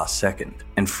at the last second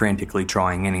and frantically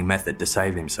trying any method to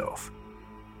save himself.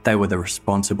 They were the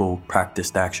responsible,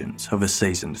 practiced actions of a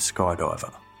seasoned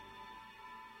skydiver.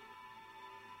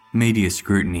 Media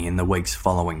scrutiny in the weeks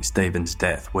following Stephen's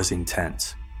death was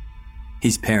intense.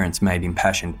 His parents made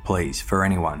impassioned pleas for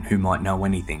anyone who might know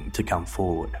anything to come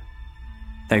forward.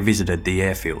 They visited the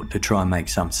airfield to try and make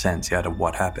some sense out of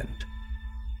what happened.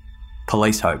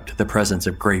 Police hoped the presence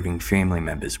of grieving family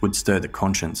members would stir the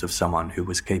conscience of someone who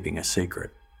was keeping a secret.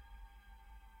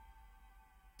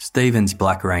 Stephen's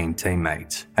Black Rain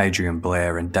teammates, Adrian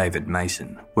Blair and David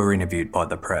Mason, were interviewed by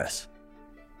the press.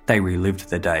 They relived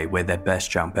the day where their best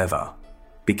jump ever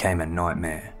became a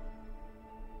nightmare.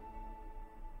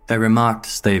 They remarked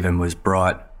Stephen was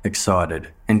bright,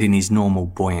 excited, and in his normal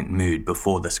buoyant mood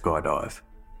before the skydive.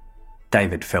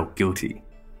 David felt guilty.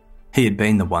 He had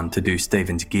been the one to do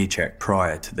Stephen's gear check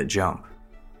prior to the jump.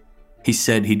 He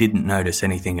said he didn't notice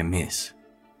anything amiss,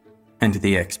 and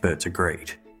the experts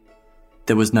agreed.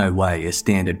 There was no way a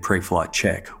standard pre-flight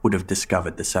check would have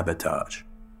discovered the sabotage.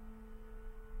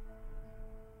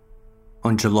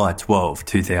 On July 12,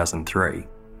 2003,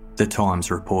 The Times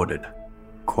reported,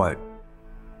 quote,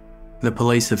 "The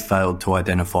police have failed to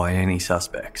identify any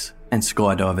suspects, and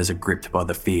skydivers are gripped by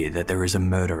the fear that there is a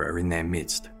murderer in their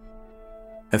midst.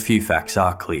 A few facts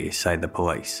are clear, say the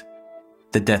police.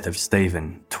 The death of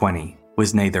Stephen, 20,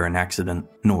 was neither an accident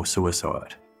nor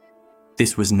suicide.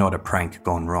 This was not a prank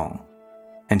gone wrong,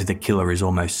 and the killer is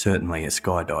almost certainly a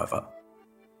skydiver.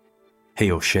 He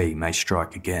or she may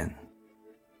strike again.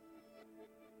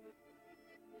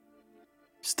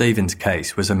 Stephen's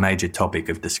case was a major topic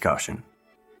of discussion.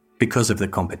 Because of the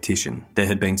competition, there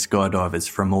had been skydivers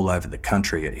from all over the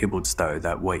country at Hibbleston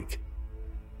that week.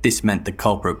 This meant the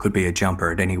culprit could be a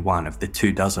jumper at any one of the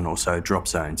 24 or so drop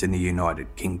zones in the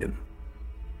United Kingdom.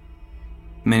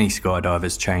 Many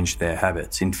skydivers changed their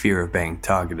habits in fear of being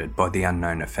targeted by the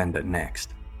unknown offender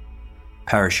next.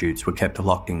 Parachutes were kept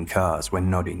locked in cars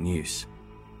when not in use.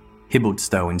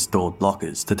 Hibbleston installed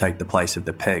lockers to take the place of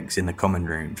the pegs in the common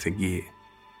room for gear.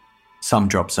 Some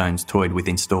drop zones toyed with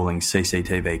installing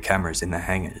CCTV cameras in the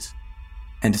hangars,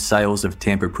 and sales of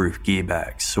tamper-proof gear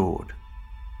bags soared.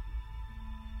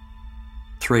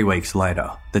 3 weeks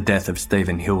later, the death of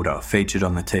Stephen Hilder featured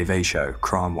on the TV show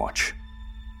Crime Watch.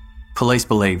 Police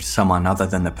believed someone other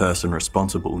than the person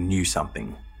responsible knew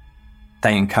something.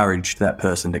 They encouraged that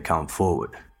person to come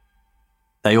forward.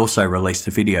 They also released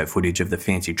the video footage of the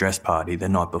fancy dress party the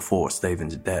night before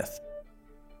Stephen's death.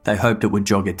 They hoped it would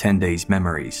jog attendees'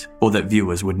 memories, or that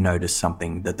viewers would notice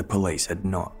something that the police had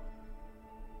not.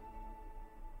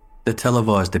 The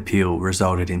televised appeal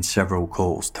resulted in several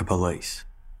calls to police.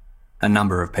 A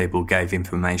number of people gave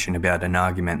information about an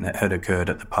argument that had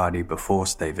occurred at the party before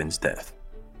Stephen's death,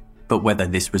 but whether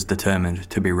this was determined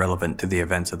to be relevant to the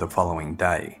events of the following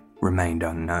day remained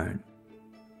unknown.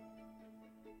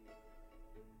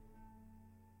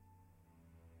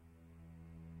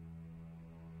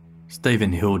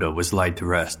 Stephen Hilder was laid to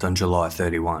rest on July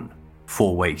 31,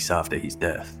 4 weeks after his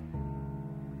death.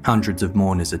 Hundreds of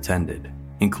mourners attended,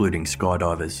 including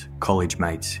skydivers, college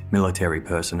mates, military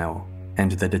personnel,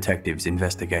 and the detectives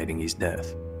investigating his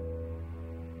death.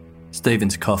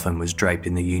 Stephen's coffin was draped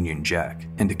in the Union Jack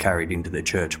and carried into the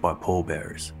church by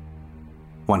pallbearers,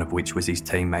 one of which was his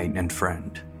teammate and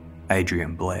friend,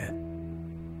 Adrian Blair.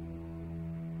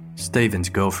 Stephen's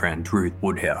girlfriend, Ruth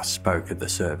Woodhouse, spoke at the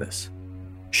service.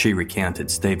 She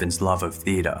recounted Stephen's love of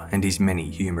theatre and his many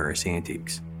humorous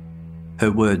antics.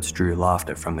 Her words drew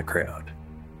laughter from the crowd.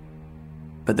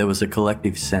 But there was a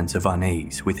collective sense of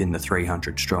unease within the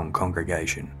 300-strong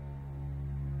congregation.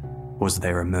 Was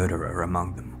there a murderer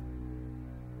among them?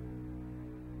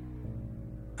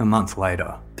 A month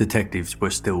later, detectives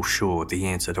were still sure the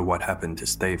answer to what happened to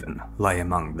Stephen lay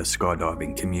among the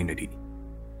skydiving community.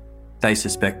 They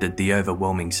suspected the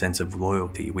overwhelming sense of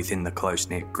loyalty within the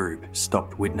close-knit group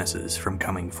stopped witnesses from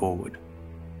coming forward.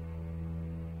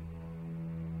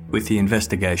 With the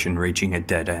investigation reaching a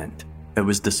dead end, it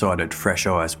was decided fresh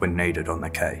eyes were needed on the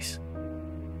case.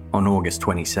 On August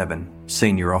 27,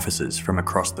 senior officers from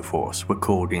across the force were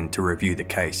called in to review the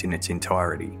case in its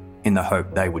entirety, in the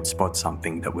hope they would spot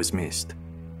something that was missed.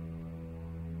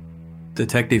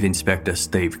 Detective Inspector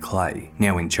Steve Clay,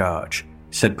 now in charge,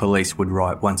 said police would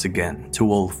write once again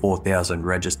to all 4,000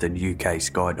 registered UK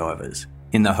skydivers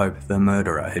in the hope the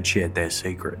murderer had shared their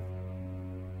secret.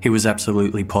 He was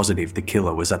absolutely positive the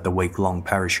killer was at the week-long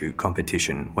parachute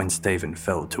competition when Stephen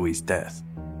fell to his death.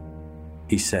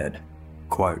 He said,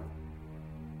 quote,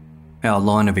 "Our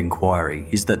line of inquiry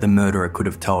is that the murderer could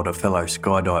have told a fellow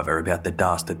skydiver about the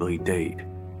dastardly deed.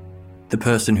 The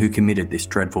person who committed this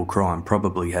dreadful crime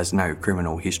probably has no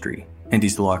criminal history and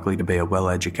is likely to be a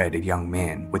well-educated young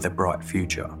man with a bright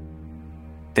future.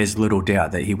 There's little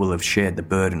doubt that he will have shared the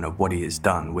burden of what he has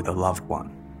done with a loved one.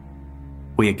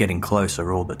 We are getting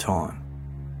closer all the time.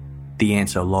 The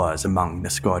answer lies among the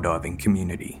skydiving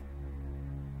community."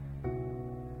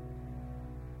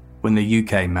 When the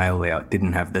UK mail-out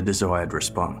didn't have the desired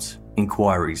response,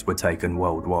 inquiries were taken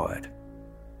worldwide.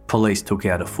 Police took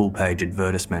out a full-page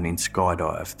advertisement in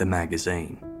Skydive, the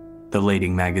magazine, the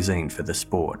leading magazine for the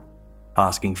sport,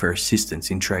 asking for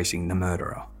assistance in tracing the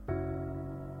murderer.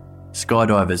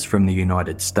 Skydivers from the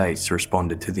United States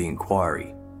responded to the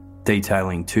inquiry,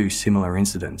 detailing 2 similar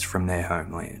incidents from their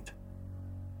homeland.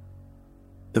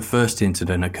 The first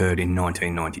incident occurred in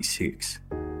 1996.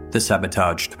 The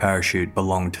sabotaged parachute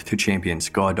belonged to champion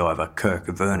skydiver Kirk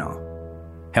Werner.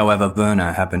 However,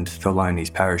 Werner happened to loan his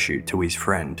parachute to his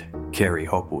friend, Kerry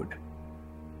Hopwood.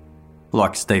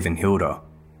 Like Stephen Hilder,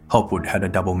 Hopwood had a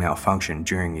double malfunction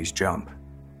during his jump.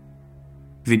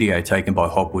 Video taken by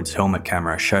Hopwood's helmet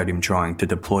camera showed him trying to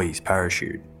deploy his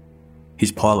parachute.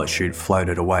 His pilot chute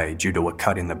floated away due to a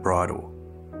cut in the bridle,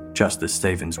 just as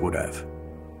Stephen's would have.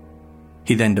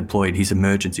 He then deployed his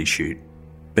emergency chute,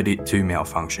 but it too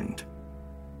malfunctioned.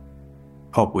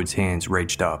 Hopwood's hands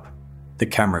reached up. The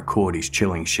camera caught his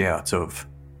chilling shouts of,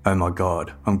 "Oh my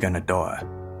God, I'm gonna die,"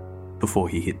 before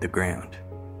he hit the ground.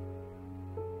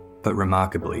 But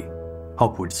remarkably,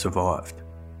 Hopwood survived.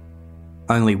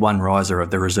 Only one riser of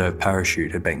the reserve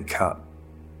parachute had been cut.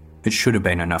 It should have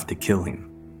been enough to kill him,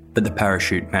 but the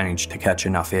parachute managed to catch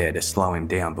enough air to slow him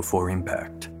down before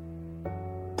impact.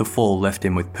 The fall left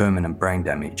him with permanent brain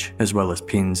damage, as well as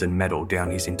pins and metal down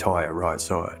his entire right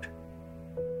side.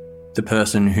 The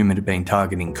person whom had been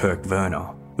targeting Kirk Werner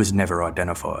was never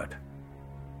identified.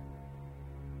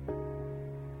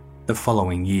 The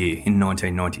following year, in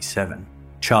 1997,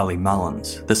 Charlie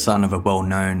Mullins, the son of a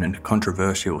well-known and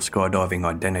controversial skydiving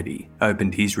identity,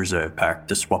 opened his reserve pack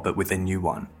to swap it with a new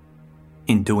one.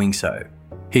 In doing so,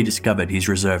 he discovered his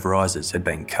reserve risers had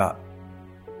been cut.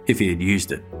 If he had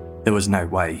used it, there was no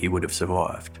way he would have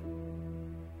survived.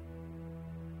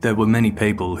 There were many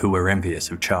people who were envious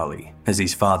of Charlie, as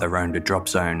his father owned a drop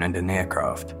zone and an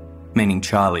aircraft, meaning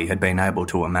Charlie had been able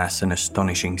to amass an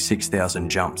astonishing 6,000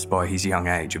 jumps by his young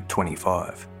age of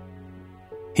 25.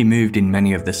 He moved in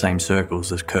many of the same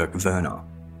circles as Kirk Werner.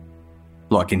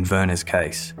 Like in Werner's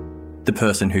case, the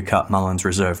person who cut Mullins'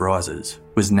 reserve risers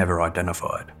was never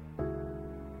identified.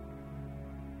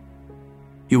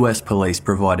 US police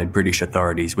provided British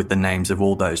authorities with the names of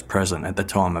all those present at the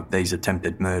time of these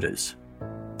attempted murders.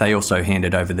 They also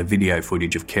handed over the video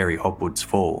footage of Kerry Hopwood's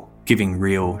fall, giving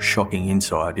real, shocking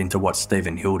insight into what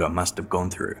Stephen Hilder must have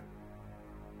gone through.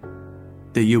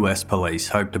 The US police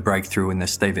hoped a breakthrough in the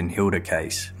Stephen Hilder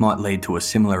case might lead to a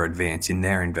similar advance in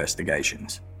their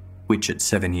investigations, which at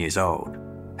 7 years old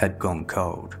had gone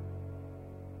cold.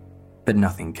 But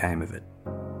nothing came of it.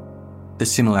 The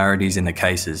similarities in the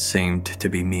cases seemed to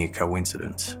be mere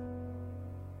coincidence.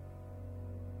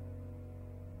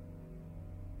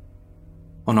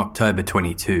 On October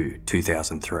 22,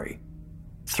 2003,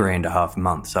 3.5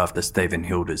 months after Stephen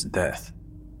Hilder's death,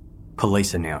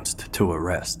 police announced 2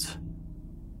 arrests.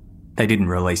 They didn't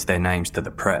release their names to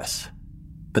the press,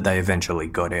 but they eventually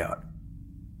got out.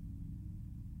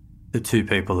 The 2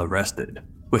 people arrested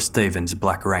were Stephen's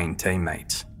Black Rain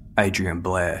teammates, Adrian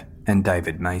Blair and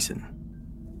David Mason.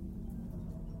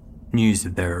 News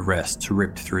of their arrests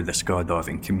ripped through the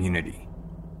skydiving community.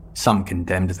 Some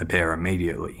condemned the pair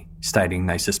immediately, stating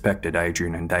they suspected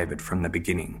Adrian and David from the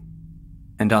beginning,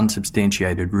 and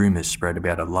unsubstantiated rumours spread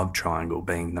about a love triangle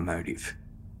being the motive.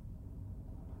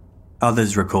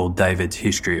 Others recalled David's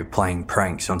history of playing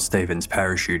pranks on Stephen's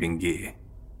parachuting gear.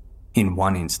 In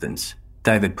one instance,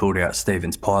 David pulled out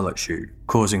Stephen's pilot chute,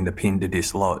 causing the pin to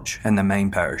dislodge and the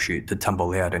main parachute to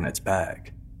tumble out in its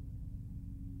bag.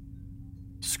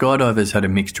 Skydivers had a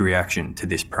mixed reaction to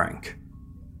this prank.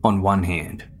 On one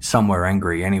hand, some were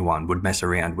angry anyone would mess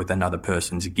around with another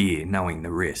person's gear knowing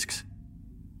the risks.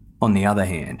 On the other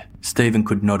hand, Stephen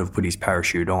could not have put his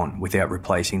parachute on without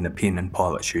replacing the pin and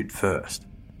pilot chute first,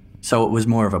 so it was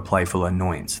more of a playful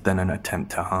annoyance than an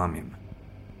attempt to harm him.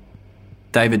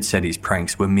 David said his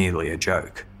pranks were merely a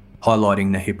joke,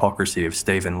 highlighting the hypocrisy of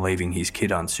Stephen leaving his kid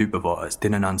unsupervised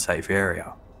in an unsafe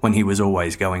area when he was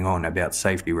always going on about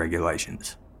safety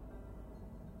regulations.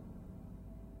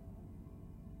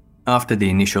 After the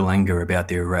initial anger about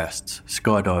the arrests,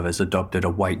 skydivers adopted a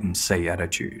wait-and-see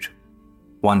attitude.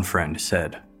 One friend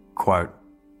said, quote,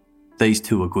 "These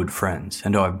 2 are good friends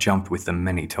and I've jumped with them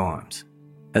many times.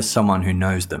 As someone who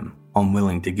knows them, I'm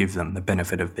willing to give them the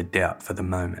benefit of the doubt for the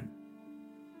moment."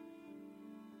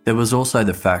 There was also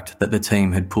the fact that the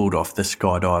team had pulled off the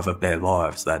skydive of their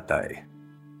lives that day.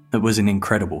 It was an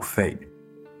incredible feat.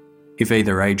 If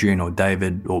either Adrian or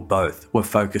David or both were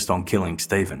focused on killing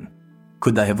Stephen,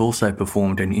 could they have also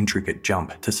performed an intricate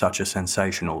jump to such a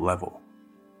sensational level?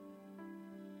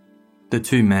 The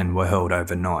 2 men were held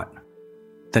overnight.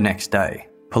 The next day,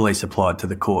 police applied to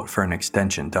the court for an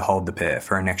extension to hold the pair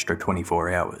for an extra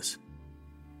 24 hours.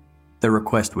 The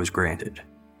request was granted.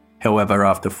 However,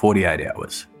 after 48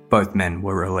 hours, both men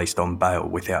were released on bail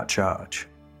without charge.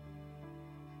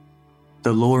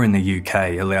 The law in the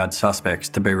UK allowed suspects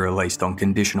to be released on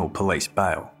conditional police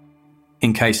bail.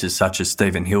 In cases such as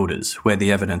Stephen Hilder's, where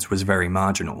the evidence was very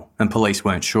marginal and police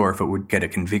weren't sure if it would get a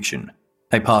conviction,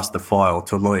 they passed the file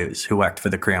to lawyers who act for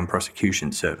the Crown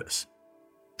Prosecution Service.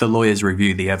 The lawyers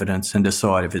review the evidence and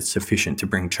decide if it's sufficient to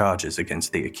bring charges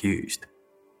against the accused.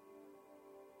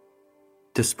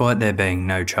 Despite there being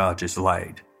no charges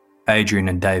laid, Adrian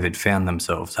and David found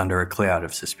themselves under a cloud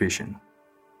of suspicion.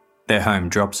 Their home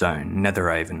drop zone,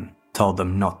 Netheravon, told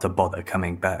them not to bother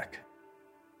coming back.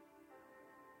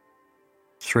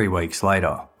 3 weeks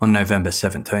later, on November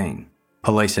 17,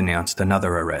 police announced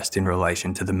another arrest in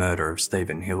relation to the murder of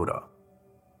Stephen Hilder.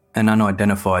 an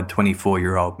unidentified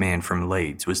 24-year-old man from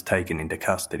Leeds was taken into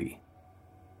custody.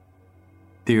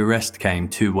 The arrest came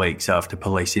 2 weeks after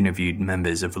police interviewed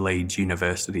members of Leeds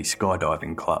University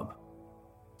Skydiving Club.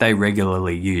 They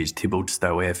regularly used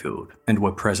Tibblestone Airfield and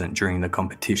were present during the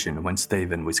competition when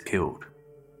Stephen was killed.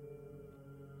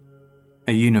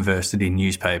 A university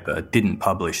newspaper didn't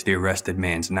publish the arrested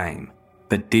man's name,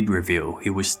 but did reveal he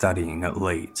was studying at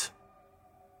Leeds.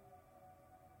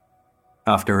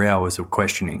 After hours of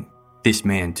questioning, this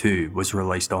man too was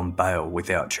released on bail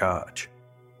without charge.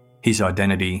 His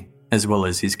identity, as well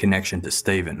as his connection to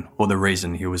Stephen or the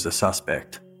reason he was a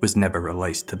suspect, was never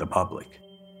released to the public.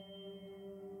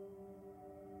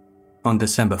 On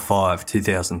December 5,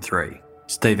 2003,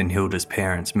 Stephen Hilda's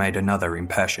parents made another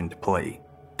impassioned plea,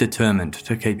 determined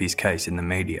to keep his case in the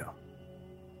media.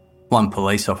 One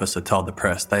police officer told the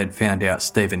press they had found out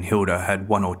Stephen Hilda had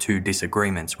 1 or 2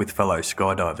 disagreements with fellow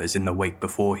skydivers in the week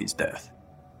before his death.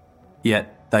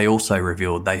 Yet, they also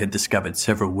revealed they had discovered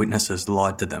several witnesses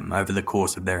lied to them over the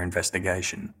course of their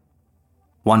investigation.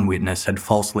 One witness had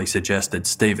falsely suggested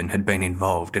Stephen had been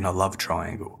involved in a love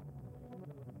triangle.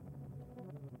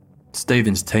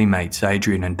 Stephen's teammates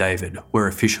Adrian and David were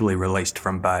officially released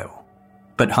from bail,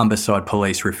 but Humberside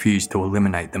police refused to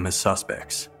eliminate them as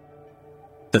suspects.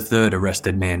 The third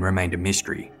arrested man remained a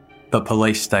mystery, but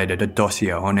police stated a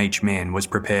dossier on each man was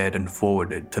prepared and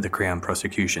forwarded to the Crown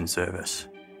Prosecution Service.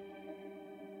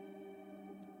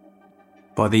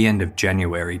 By the end of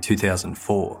January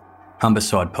 2004,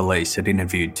 Humberside police had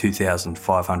interviewed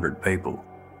 2,500 people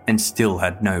and still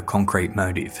had no concrete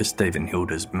motive for Stephen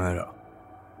Hilda's murder.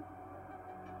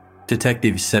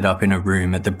 Detectives set up in a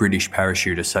room at the British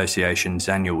Parachute Association's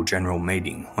annual general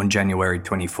meeting on January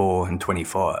 24 and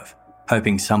 25,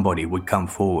 hoping somebody would come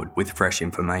forward with fresh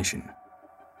information.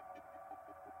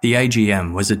 The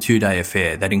AGM was a 2-day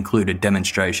affair that included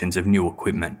demonstrations of new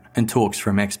equipment and talks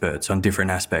from experts on different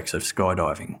aspects of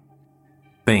skydiving.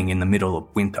 Being in the middle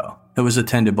of winter, it was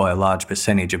attended by a large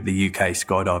percentage of the UK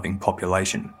skydiving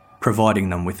population, providing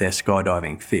them with their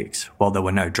skydiving fix while there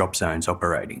were no drop zones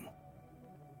operating.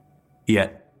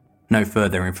 Yet, no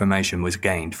further information was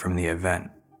gained from the event.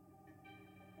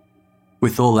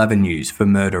 With all avenues for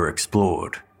murder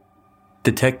explored,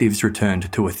 detectives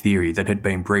returned to a theory that had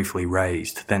been briefly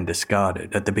raised then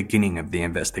discarded at the beginning of the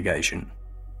investigation: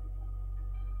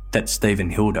 that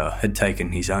Stephen Hilda had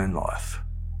taken his own life.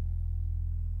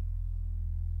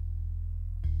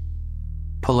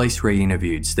 Police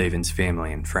re-interviewed Stephen's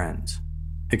family and friends,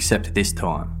 except this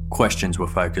time questions were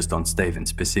focused on Stephen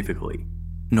specifically,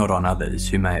 not on others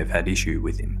who may have had issue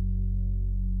with him.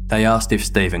 They asked if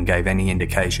Stephen gave any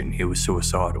indication he was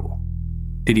suicidal.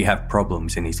 Did he have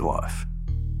problems in his life?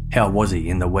 How was he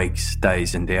in the weeks,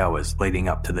 days and hours leading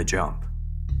up to the jump?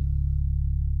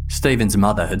 Stephen's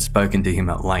mother had spoken to him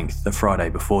at length the Friday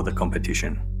before the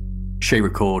competition. She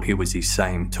recalled he was his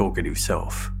same talkative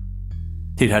self.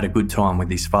 He'd had a good time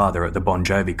with his father at the Bon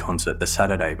Jovi concert the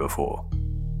Saturday before.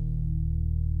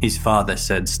 His father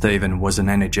said Stephen was an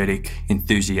energetic,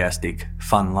 enthusiastic,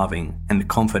 fun-loving and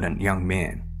confident young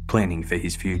man planning for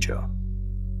his future.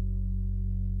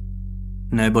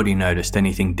 Nobody noticed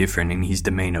anything different in his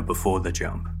demeanour before the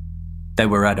jump. They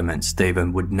were adamant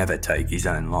Stephen would never take his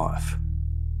own life.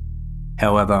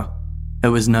 However, it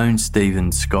was known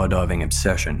Stephen's skydiving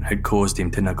obsession had caused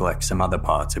him to neglect some other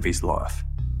parts of his life,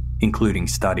 including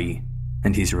study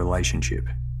and his relationship.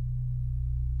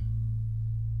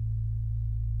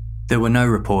 There were no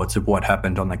reports of what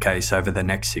happened on the case over the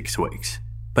next 6 weeks,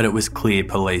 but it was clear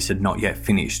police had not yet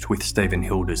finished with Stephen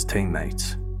Hilda's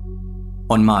teammates.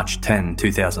 On March 10,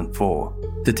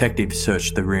 2004, detectives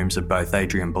searched the rooms of both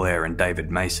Adrian Blair and David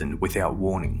Mason without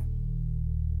warning.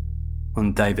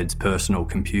 On David's personal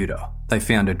computer, they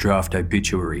found a draft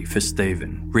obituary for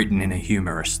Stephen written in a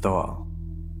humorous style.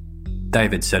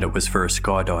 David said it was for a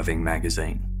skydiving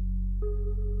magazine.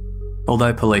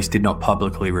 Although police did not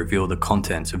publicly reveal the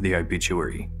contents of the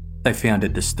obituary, they found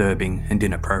it disturbing and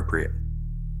inappropriate.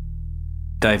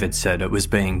 David said it was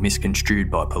being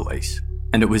misconstrued by police,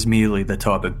 and it was merely the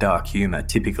type of dark humour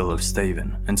typical of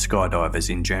Stephen and skydivers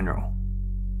in general.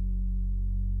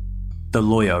 The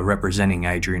lawyer representing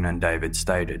Adrian and David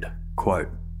stated, quote,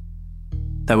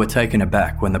 "They were taken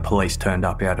aback when the police turned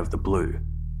up out of the blue.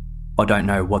 I don't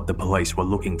know what the police were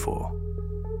looking for.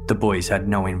 The boys had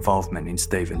no involvement in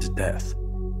Stephen's death."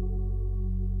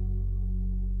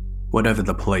 Whatever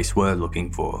the police were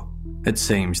looking for, it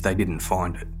seems they didn't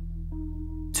find it.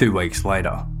 2 weeks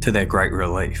later, to their great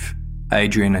relief,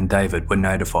 Adrian and David were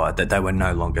notified that they were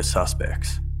no longer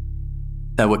suspects.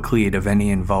 They were cleared of any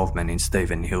involvement in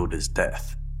Stephen Hilda's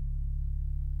death.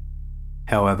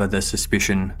 However, the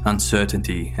suspicion,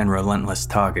 uncertainty, and relentless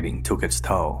targeting took its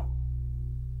toll.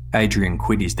 Adrian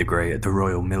quit his degree at the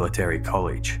Royal Military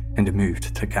College and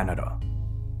moved to Canada.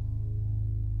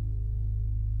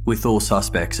 With all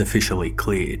suspects officially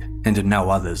cleared and no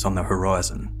others on the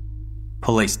horizon,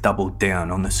 police doubled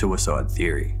down on the suicide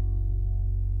theory.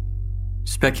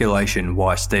 Speculation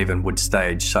why Stephen would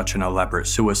stage such an elaborate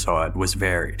suicide was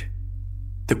varied.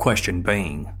 The question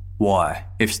being, why,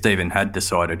 if Stephen had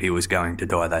decided he was going to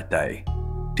die that day,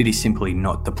 did he simply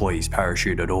not deploy his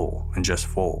parachute at all and just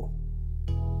fall?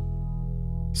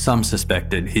 Some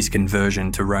suspected his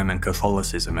conversion to Roman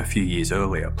Catholicism a few years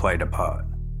earlier played a part.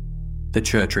 The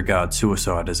church regards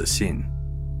suicide as a sin,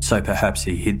 so perhaps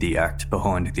he hid the act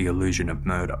behind the illusion of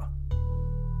murder.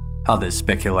 Others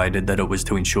speculated that it was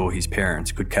to ensure his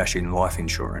parents could cash in life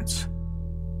insurance.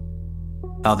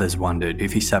 Others wondered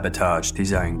if he sabotaged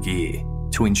his own gear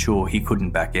to ensure he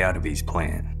couldn't back out of his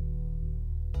plan.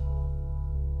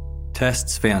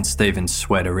 Tests found Stephen's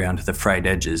sweat around the frayed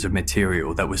edges of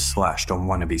material that was slashed on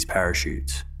one of his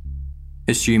parachutes.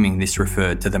 Assuming this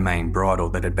referred to the main bridle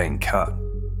that had been cut,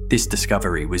 this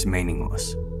discovery was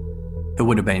meaningless. It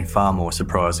would have been far more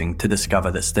surprising to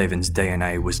discover that Stephen's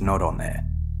DNA was not on there,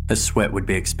 as sweat would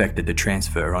be expected to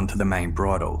transfer onto the main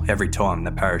bridle every time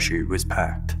the parachute was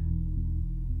packed.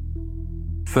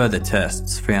 Further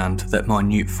tests found that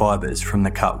minute fibres from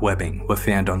the cut webbing were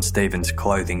found on Stephen's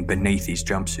clothing beneath his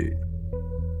jumpsuit.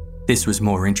 This was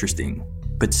more interesting,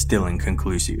 but still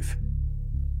inconclusive.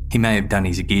 He may have done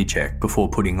his gear check before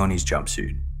putting on his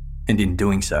jumpsuit, and in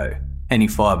doing so, any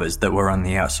fibres that were on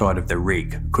the outside of the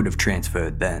rig could have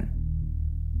transferred then.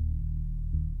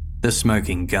 The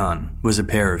smoking gun was a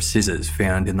pair of scissors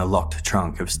found in the locked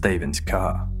trunk of Stephen's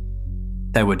car.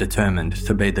 They were determined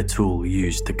to be the tool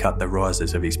used to cut the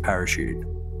risers of his parachute.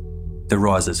 The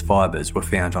risers' fibres were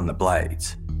found on the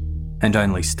blades, and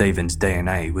only Stephen's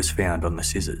DNA was found on the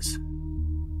scissors.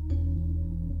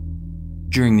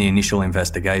 During the initial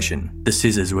investigation, the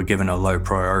scissors were given a low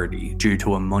priority due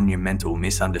to a monumental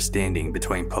misunderstanding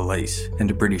between police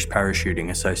and a British Parachuting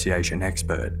Association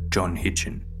expert, John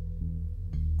Hitchen.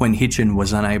 When Hitchen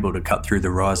was unable to cut through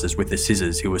the risers with the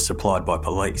scissors he was supplied by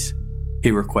police, he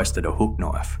requested a hook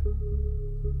knife.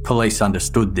 Police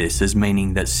understood this as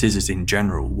meaning that scissors in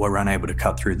general were unable to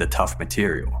cut through the tough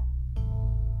material.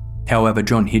 However,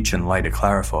 John Hitchen later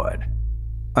clarified,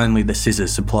 only the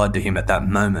scissors supplied to him at that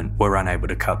moment were unable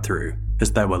to cut through,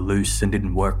 as they were loose and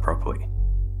didn't work properly.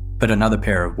 But another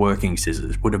pair of working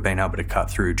scissors would have been able to cut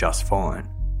through just fine.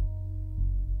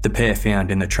 The pair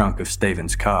found in the trunk of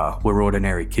Stephen's car were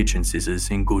ordinary kitchen scissors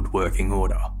in good working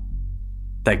order.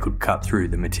 They could cut through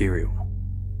the material.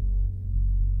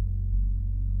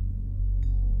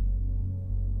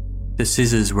 The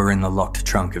scissors were in the locked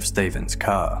trunk of Stephen's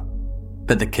car,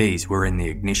 but the keys were in the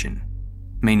ignition,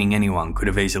 meaning anyone could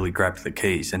have easily grabbed the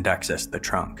keys and accessed the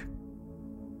trunk.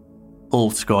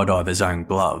 All skydivers own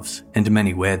gloves, and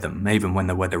many wear them even when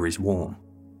the weather is warm.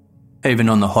 Even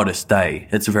on the hottest day,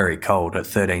 it's very cold at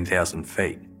 13,000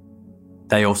 feet.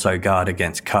 They also guard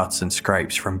against cuts and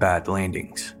scrapes from bad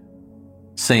landings.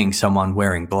 Seeing someone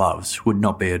wearing gloves would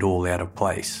not be at all out of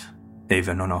place,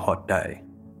 even on a hot day.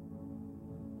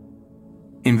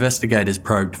 Investigators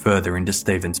probed further into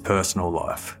Stephen's personal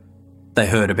life. They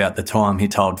heard about the time he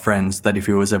told friends that if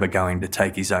he was ever going to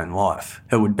take his own life,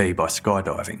 it would be by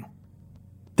skydiving.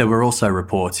 There were also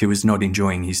reports he was not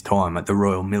enjoying his time at the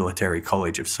Royal Military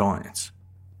College of Science.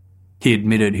 He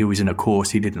admitted he was in a course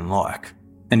he didn't like,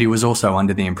 and he was also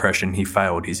under the impression he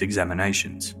failed his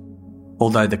examinations,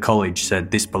 although the college said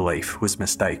this belief was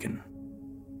mistaken.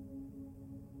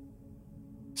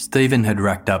 Stephen had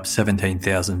racked up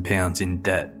 £17,000 in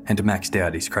debt and maxed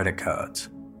out his credit cards,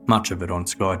 much of it on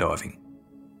skydiving.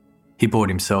 He bought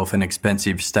himself an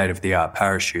expensive state-of-the-art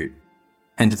parachute,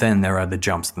 and then there are the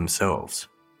jumps themselves.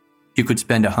 You could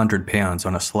spend £100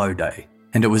 on a slow day,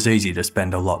 and it was easy to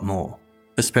spend a lot more,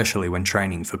 especially when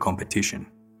training for competition.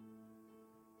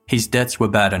 His debts were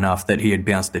bad enough that he had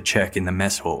bounced a cheque in the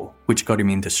mess hall, which got him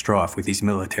into strife with his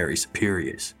military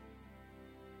superiors.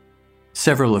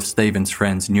 Several of Stephen's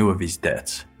friends knew of his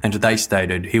debts, and they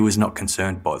stated he was not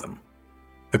concerned by them.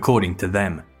 According to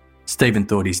them, Stephen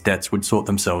thought his debts would sort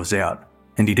themselves out,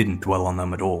 and he didn't dwell on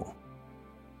them at all.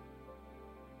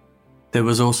 There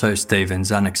was also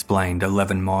Stephen's unexplained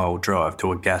 11-mile drive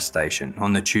to a gas station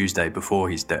on the Tuesday before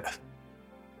his death.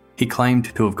 He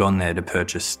claimed to have gone there to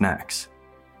purchase snacks,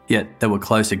 yet there were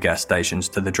closer gas stations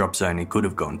to the drop zone he could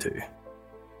have gone to.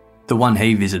 The one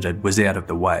he visited was out of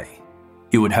the way.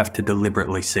 He would have to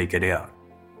deliberately seek it out.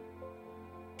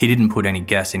 He didn't put any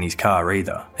gas in his car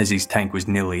either, as his tank was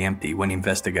nearly empty when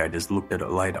investigators looked at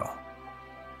it later.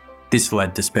 This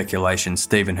led to speculation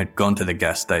Stephen had gone to the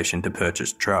gas station to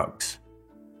purchase drugs,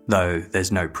 though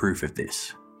there's no proof of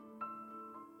this.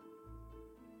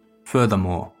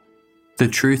 Furthermore, the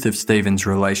truth of Stephen's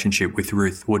relationship with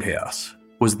Ruth Woodhouse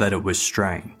was that it was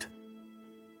strained.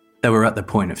 They were at the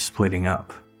point of splitting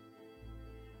up.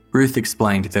 Ruth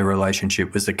explained their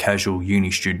relationship was a casual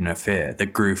uni student affair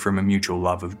that grew from a mutual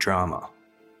love of drama.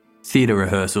 Theatre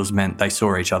rehearsals meant they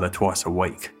saw each other twice a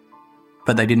week,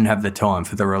 but they didn't have the time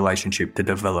for the relationship to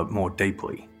develop more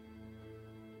deeply.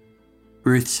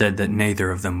 Ruth said that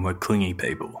neither of them were clingy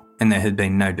people, and there had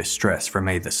been no distress from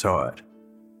either side.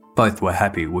 Both were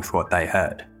happy with what they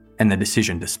had, and the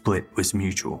decision to split was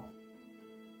mutual.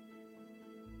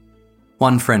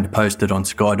 One friend posted on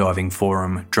skydiving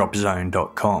forum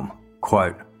dropzone.com,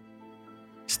 quote,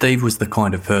 "Steve was the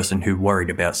kind of person who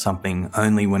worried about something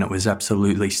only when it was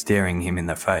absolutely staring him in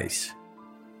the face.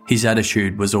 His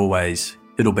attitude was always,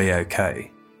 it'll be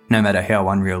okay, no matter how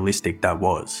unrealistic that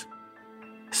was.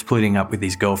 Splitting up with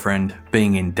his girlfriend,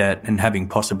 being in debt and having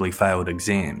possibly failed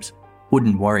exams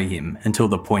wouldn't worry him until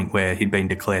the point where he'd been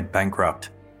declared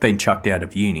bankrupt, been chucked out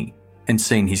of uni, and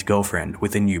seen his girlfriend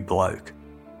with a new bloke."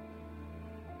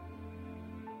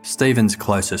 Stephen's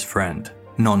closest friend,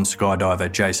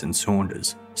 non-skydiver Jason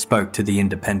Saunders, spoke to the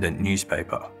Independent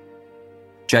newspaper.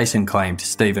 Jason claimed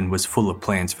Stephen was full of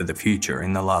plans for the future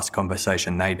in the last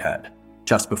conversation they'd had,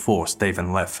 just before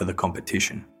Stephen left for the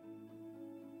competition.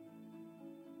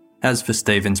 As for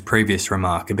Stephen's previous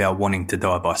remark about wanting to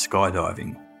die by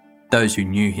skydiving, those who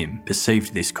knew him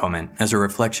perceived this comment as a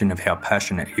reflection of how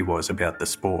passionate he was about the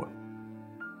sport.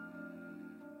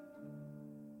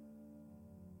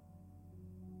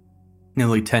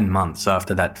 Nearly 10 months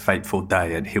after that fateful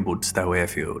day at Hibblestone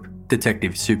Airfield,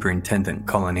 Detective Superintendent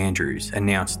Colin Andrews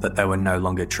announced that they were no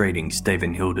longer treating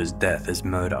Stephen Hilda's death as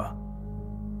murder.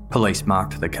 Police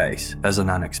marked the case as an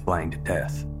unexplained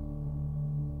death.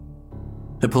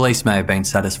 The police may have been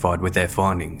satisfied with their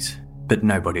findings, but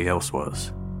nobody else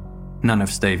was. None of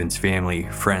Stephen's family,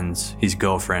 friends, his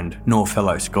girlfriend, nor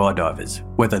fellow skydivers,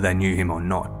 whether they knew him or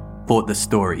not, bought the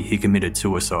story he committed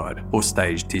suicide or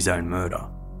staged his own murder.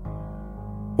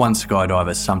 One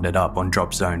skydiver summed it up on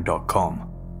dropzone.com,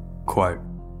 quote,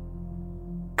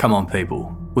 "Come on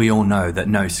people, we all know that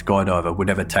no skydiver would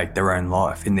ever take their own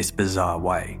life in this bizarre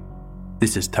way.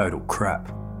 This is total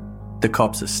crap. The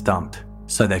cops are stumped,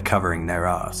 so they're covering their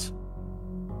arse."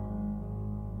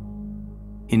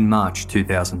 In March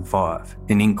 2005,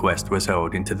 an inquest was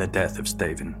held into the death of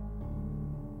Stephen.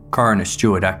 Coroner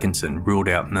Stuart Atkinson ruled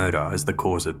out murder as the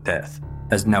cause of death,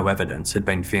 as no evidence had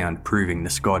been found proving the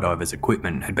skydiver's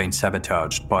equipment had been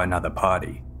sabotaged by another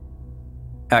party.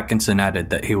 Atkinson added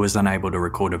that he was unable to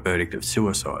record a verdict of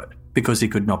suicide because he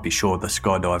could not be sure the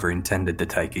skydiver intended to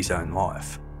take his own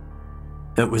life.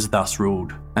 It was thus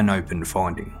ruled an open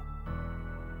finding.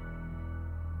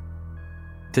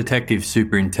 Detective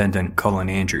Superintendent Colin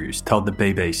Andrews told the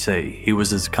BBC he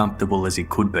was as comfortable as he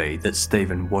could be that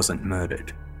Stephen wasn't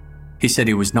murdered. He said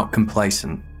he was not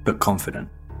complacent, but confident,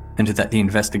 and that the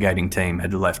investigating team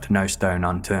had left no stone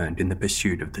unturned in the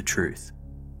pursuit of the truth.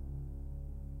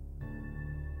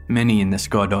 Many in the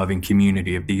skydiving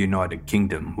community of the United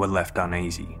Kingdom were left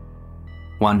uneasy.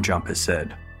 One jumper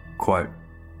said, quote,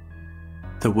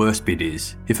 "The worst bit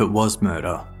is, if it was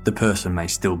murder, the person may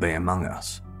still be among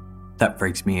us. That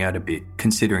freaks me out a bit,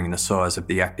 considering the size of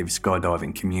the active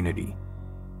skydiving community.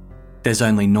 There's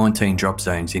only 19 drop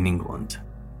zones in England.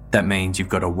 That means you've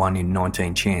got a 1 in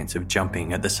 19 chance of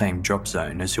jumping at the same drop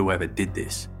zone as whoever did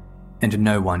this, and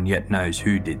no one yet knows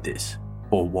who did this,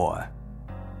 or why."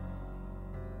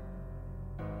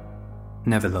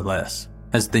 Nevertheless,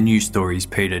 as the news stories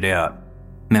petered out,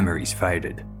 memories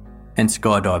faded, and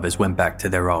skydivers went back to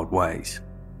their old ways.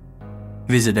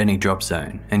 Visit any drop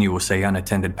zone and you will see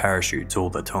unattended parachutes all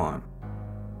the time.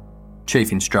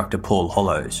 Chief Instructor Paul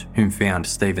Hollows, whom found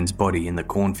Stephen's body in the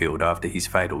cornfield after his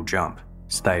fatal jump,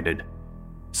 stated,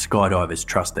 "Skydivers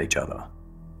trust each other.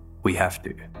 We have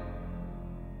to.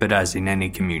 But as in any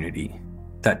community,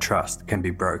 that trust can be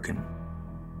broken."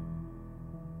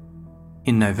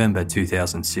 In November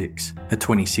 2006, a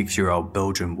 26-year-old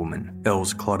Belgian woman,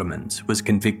 Els Klottemans, was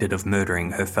convicted of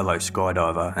murdering her fellow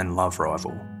skydiver and love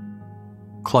rival.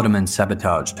 Klottemans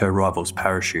sabotaged her rival's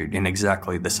parachute in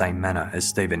exactly the same manner as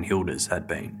Stephen Hilda's had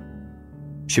been.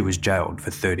 She was jailed for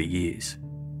 30 years.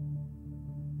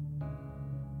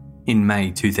 In May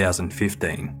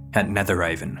 2015, at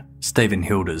Netheravon, Stephen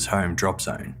Hilda's home drop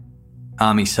zone,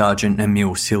 Army Sergeant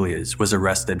Emil Cilliers was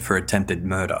arrested for attempted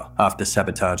murder after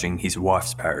sabotaging his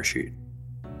wife's parachute.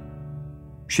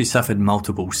 She suffered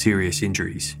multiple serious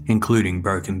injuries, including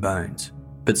broken bones,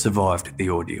 but survived the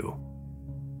ordeal.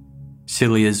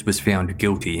 Cilliers was found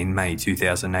guilty in May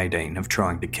 2018 of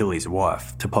trying to kill his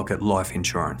wife to pocket life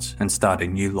insurance and start a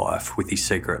new life with his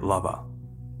secret lover.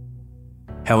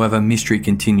 However, mystery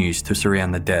continues to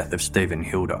surround the death of Stephen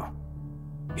Hilder.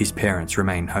 His parents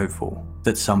remain hopeful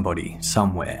that somebody,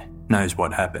 somewhere, knows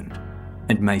what happened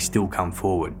and may still come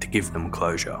forward to give them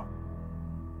closure.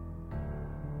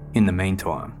 In the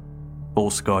meantime, all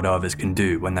skydivers can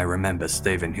do when they remember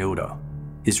Stephen Hilder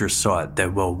is recite their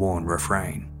well-worn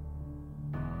refrain.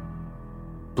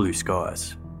 Blue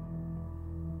skies.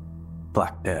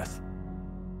 Black death.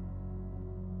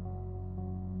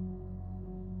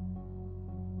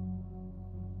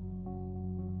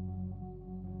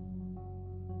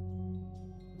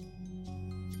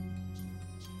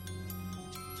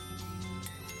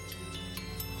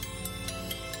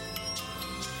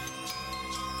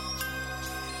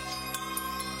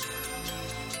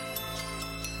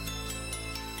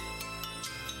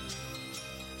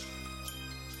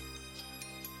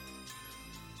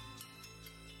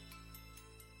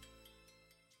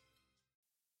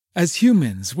 As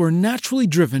humans, we're naturally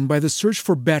driven by the search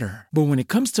for better. But when it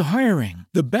comes to hiring,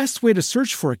 the best way to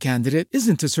search for a candidate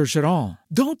isn't to search at all.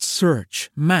 Don't search,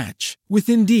 match with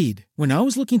Indeed. When I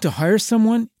was looking to hire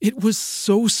someone, it was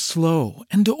so slow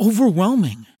and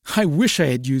overwhelming. I wish I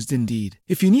had used Indeed.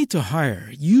 If you need to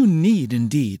hire, you need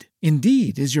Indeed.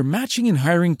 Indeed is your matching and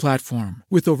hiring platform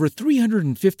with over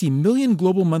 350 million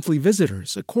global monthly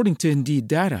visitors, according to Indeed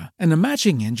data, and a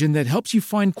matching engine that helps you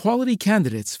find quality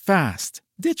candidates fast.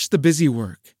 Ditch the busy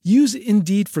work. Use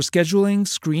Indeed for scheduling,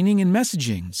 screening, and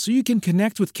messaging so you can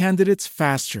connect with candidates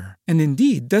faster. And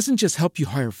Indeed doesn't just help you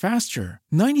hire faster.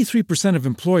 93% of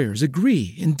employers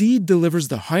agree Indeed delivers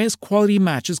the highest quality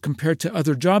matches compared to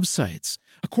other job sites,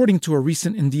 according to a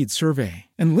recent Indeed survey.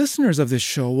 And listeners of this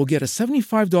show will get a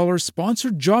 $75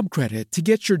 sponsored job credit to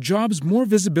get your jobs more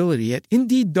visibility at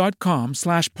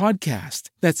Indeed.com/podcast.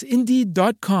 That's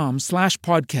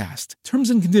Indeed.com/podcast. Terms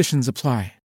and conditions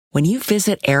apply. When you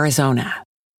visit Arizona,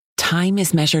 time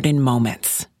is measured in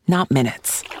moments, not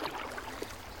minutes.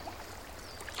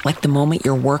 Like the moment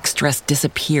your work stress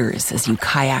disappears as you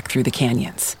kayak through the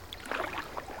canyons.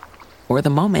 Or the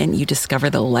moment you discover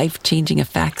the life-changing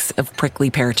effects of prickly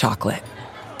pear chocolate.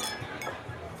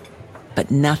 But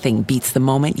nothing beats the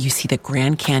moment you see the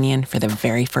Grand Canyon for the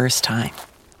very first time.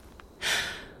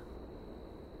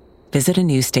 Visit a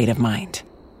new state of mind.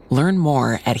 Learn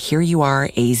more at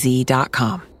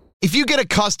hereyouareaz.com. If you get a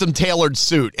custom-tailored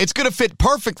suit, it's going to fit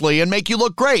perfectly and make you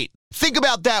look great. Think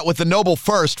about that with a Noble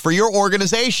First for your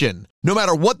organization. No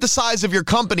matter what the size of your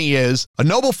company is, a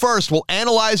Noble First will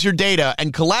analyze your data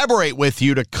and collaborate with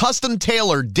you to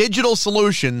custom-tailor digital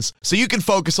solutions so you can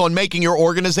focus on making your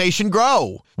organization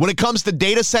grow. When it comes to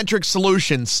data-centric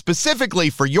solutions specifically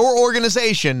for your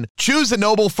organization, choose a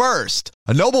Noble First.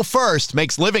 A Noble First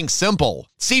makes living simple.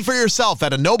 See for yourself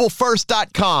at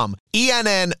enoblefirst.com,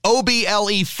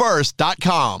 ENNOBLE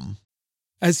first.com.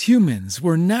 As humans,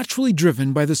 we're naturally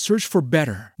driven by the search for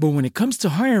better. But when it comes to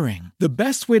hiring, the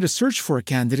best way to search for a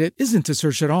candidate isn't to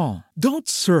search at all. Don't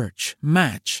search,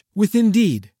 match with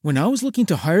Indeed. When I was looking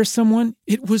to hire someone,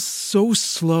 it was so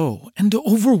slow and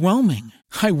overwhelming.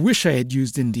 I wish I had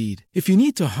used Indeed. If you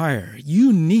need to hire,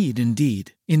 you need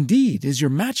Indeed. Indeed is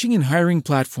your matching and hiring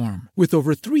platform with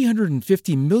over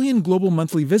 350 million global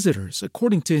monthly visitors,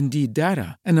 according to Indeed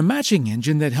data, and a matching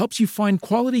engine that helps you find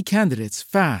quality candidates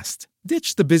fast.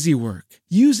 Ditch the busy work.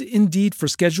 Use Indeed for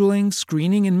scheduling,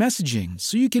 screening, and messaging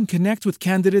so you can connect with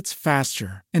candidates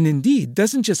faster. And Indeed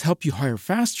doesn't just help you hire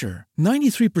faster.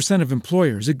 93% of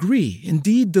employers agree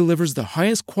Indeed delivers the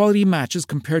highest quality matches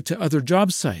compared to other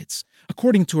job sites,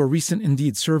 according to a recent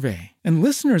Indeed survey. And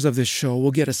listeners of this show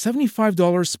will get a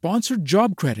 $75 sponsored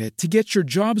job credit to get your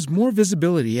jobs more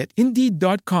visibility at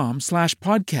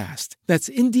Indeed.com/podcast. That's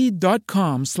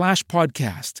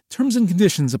Indeed.com/podcast. Terms and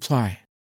conditions apply.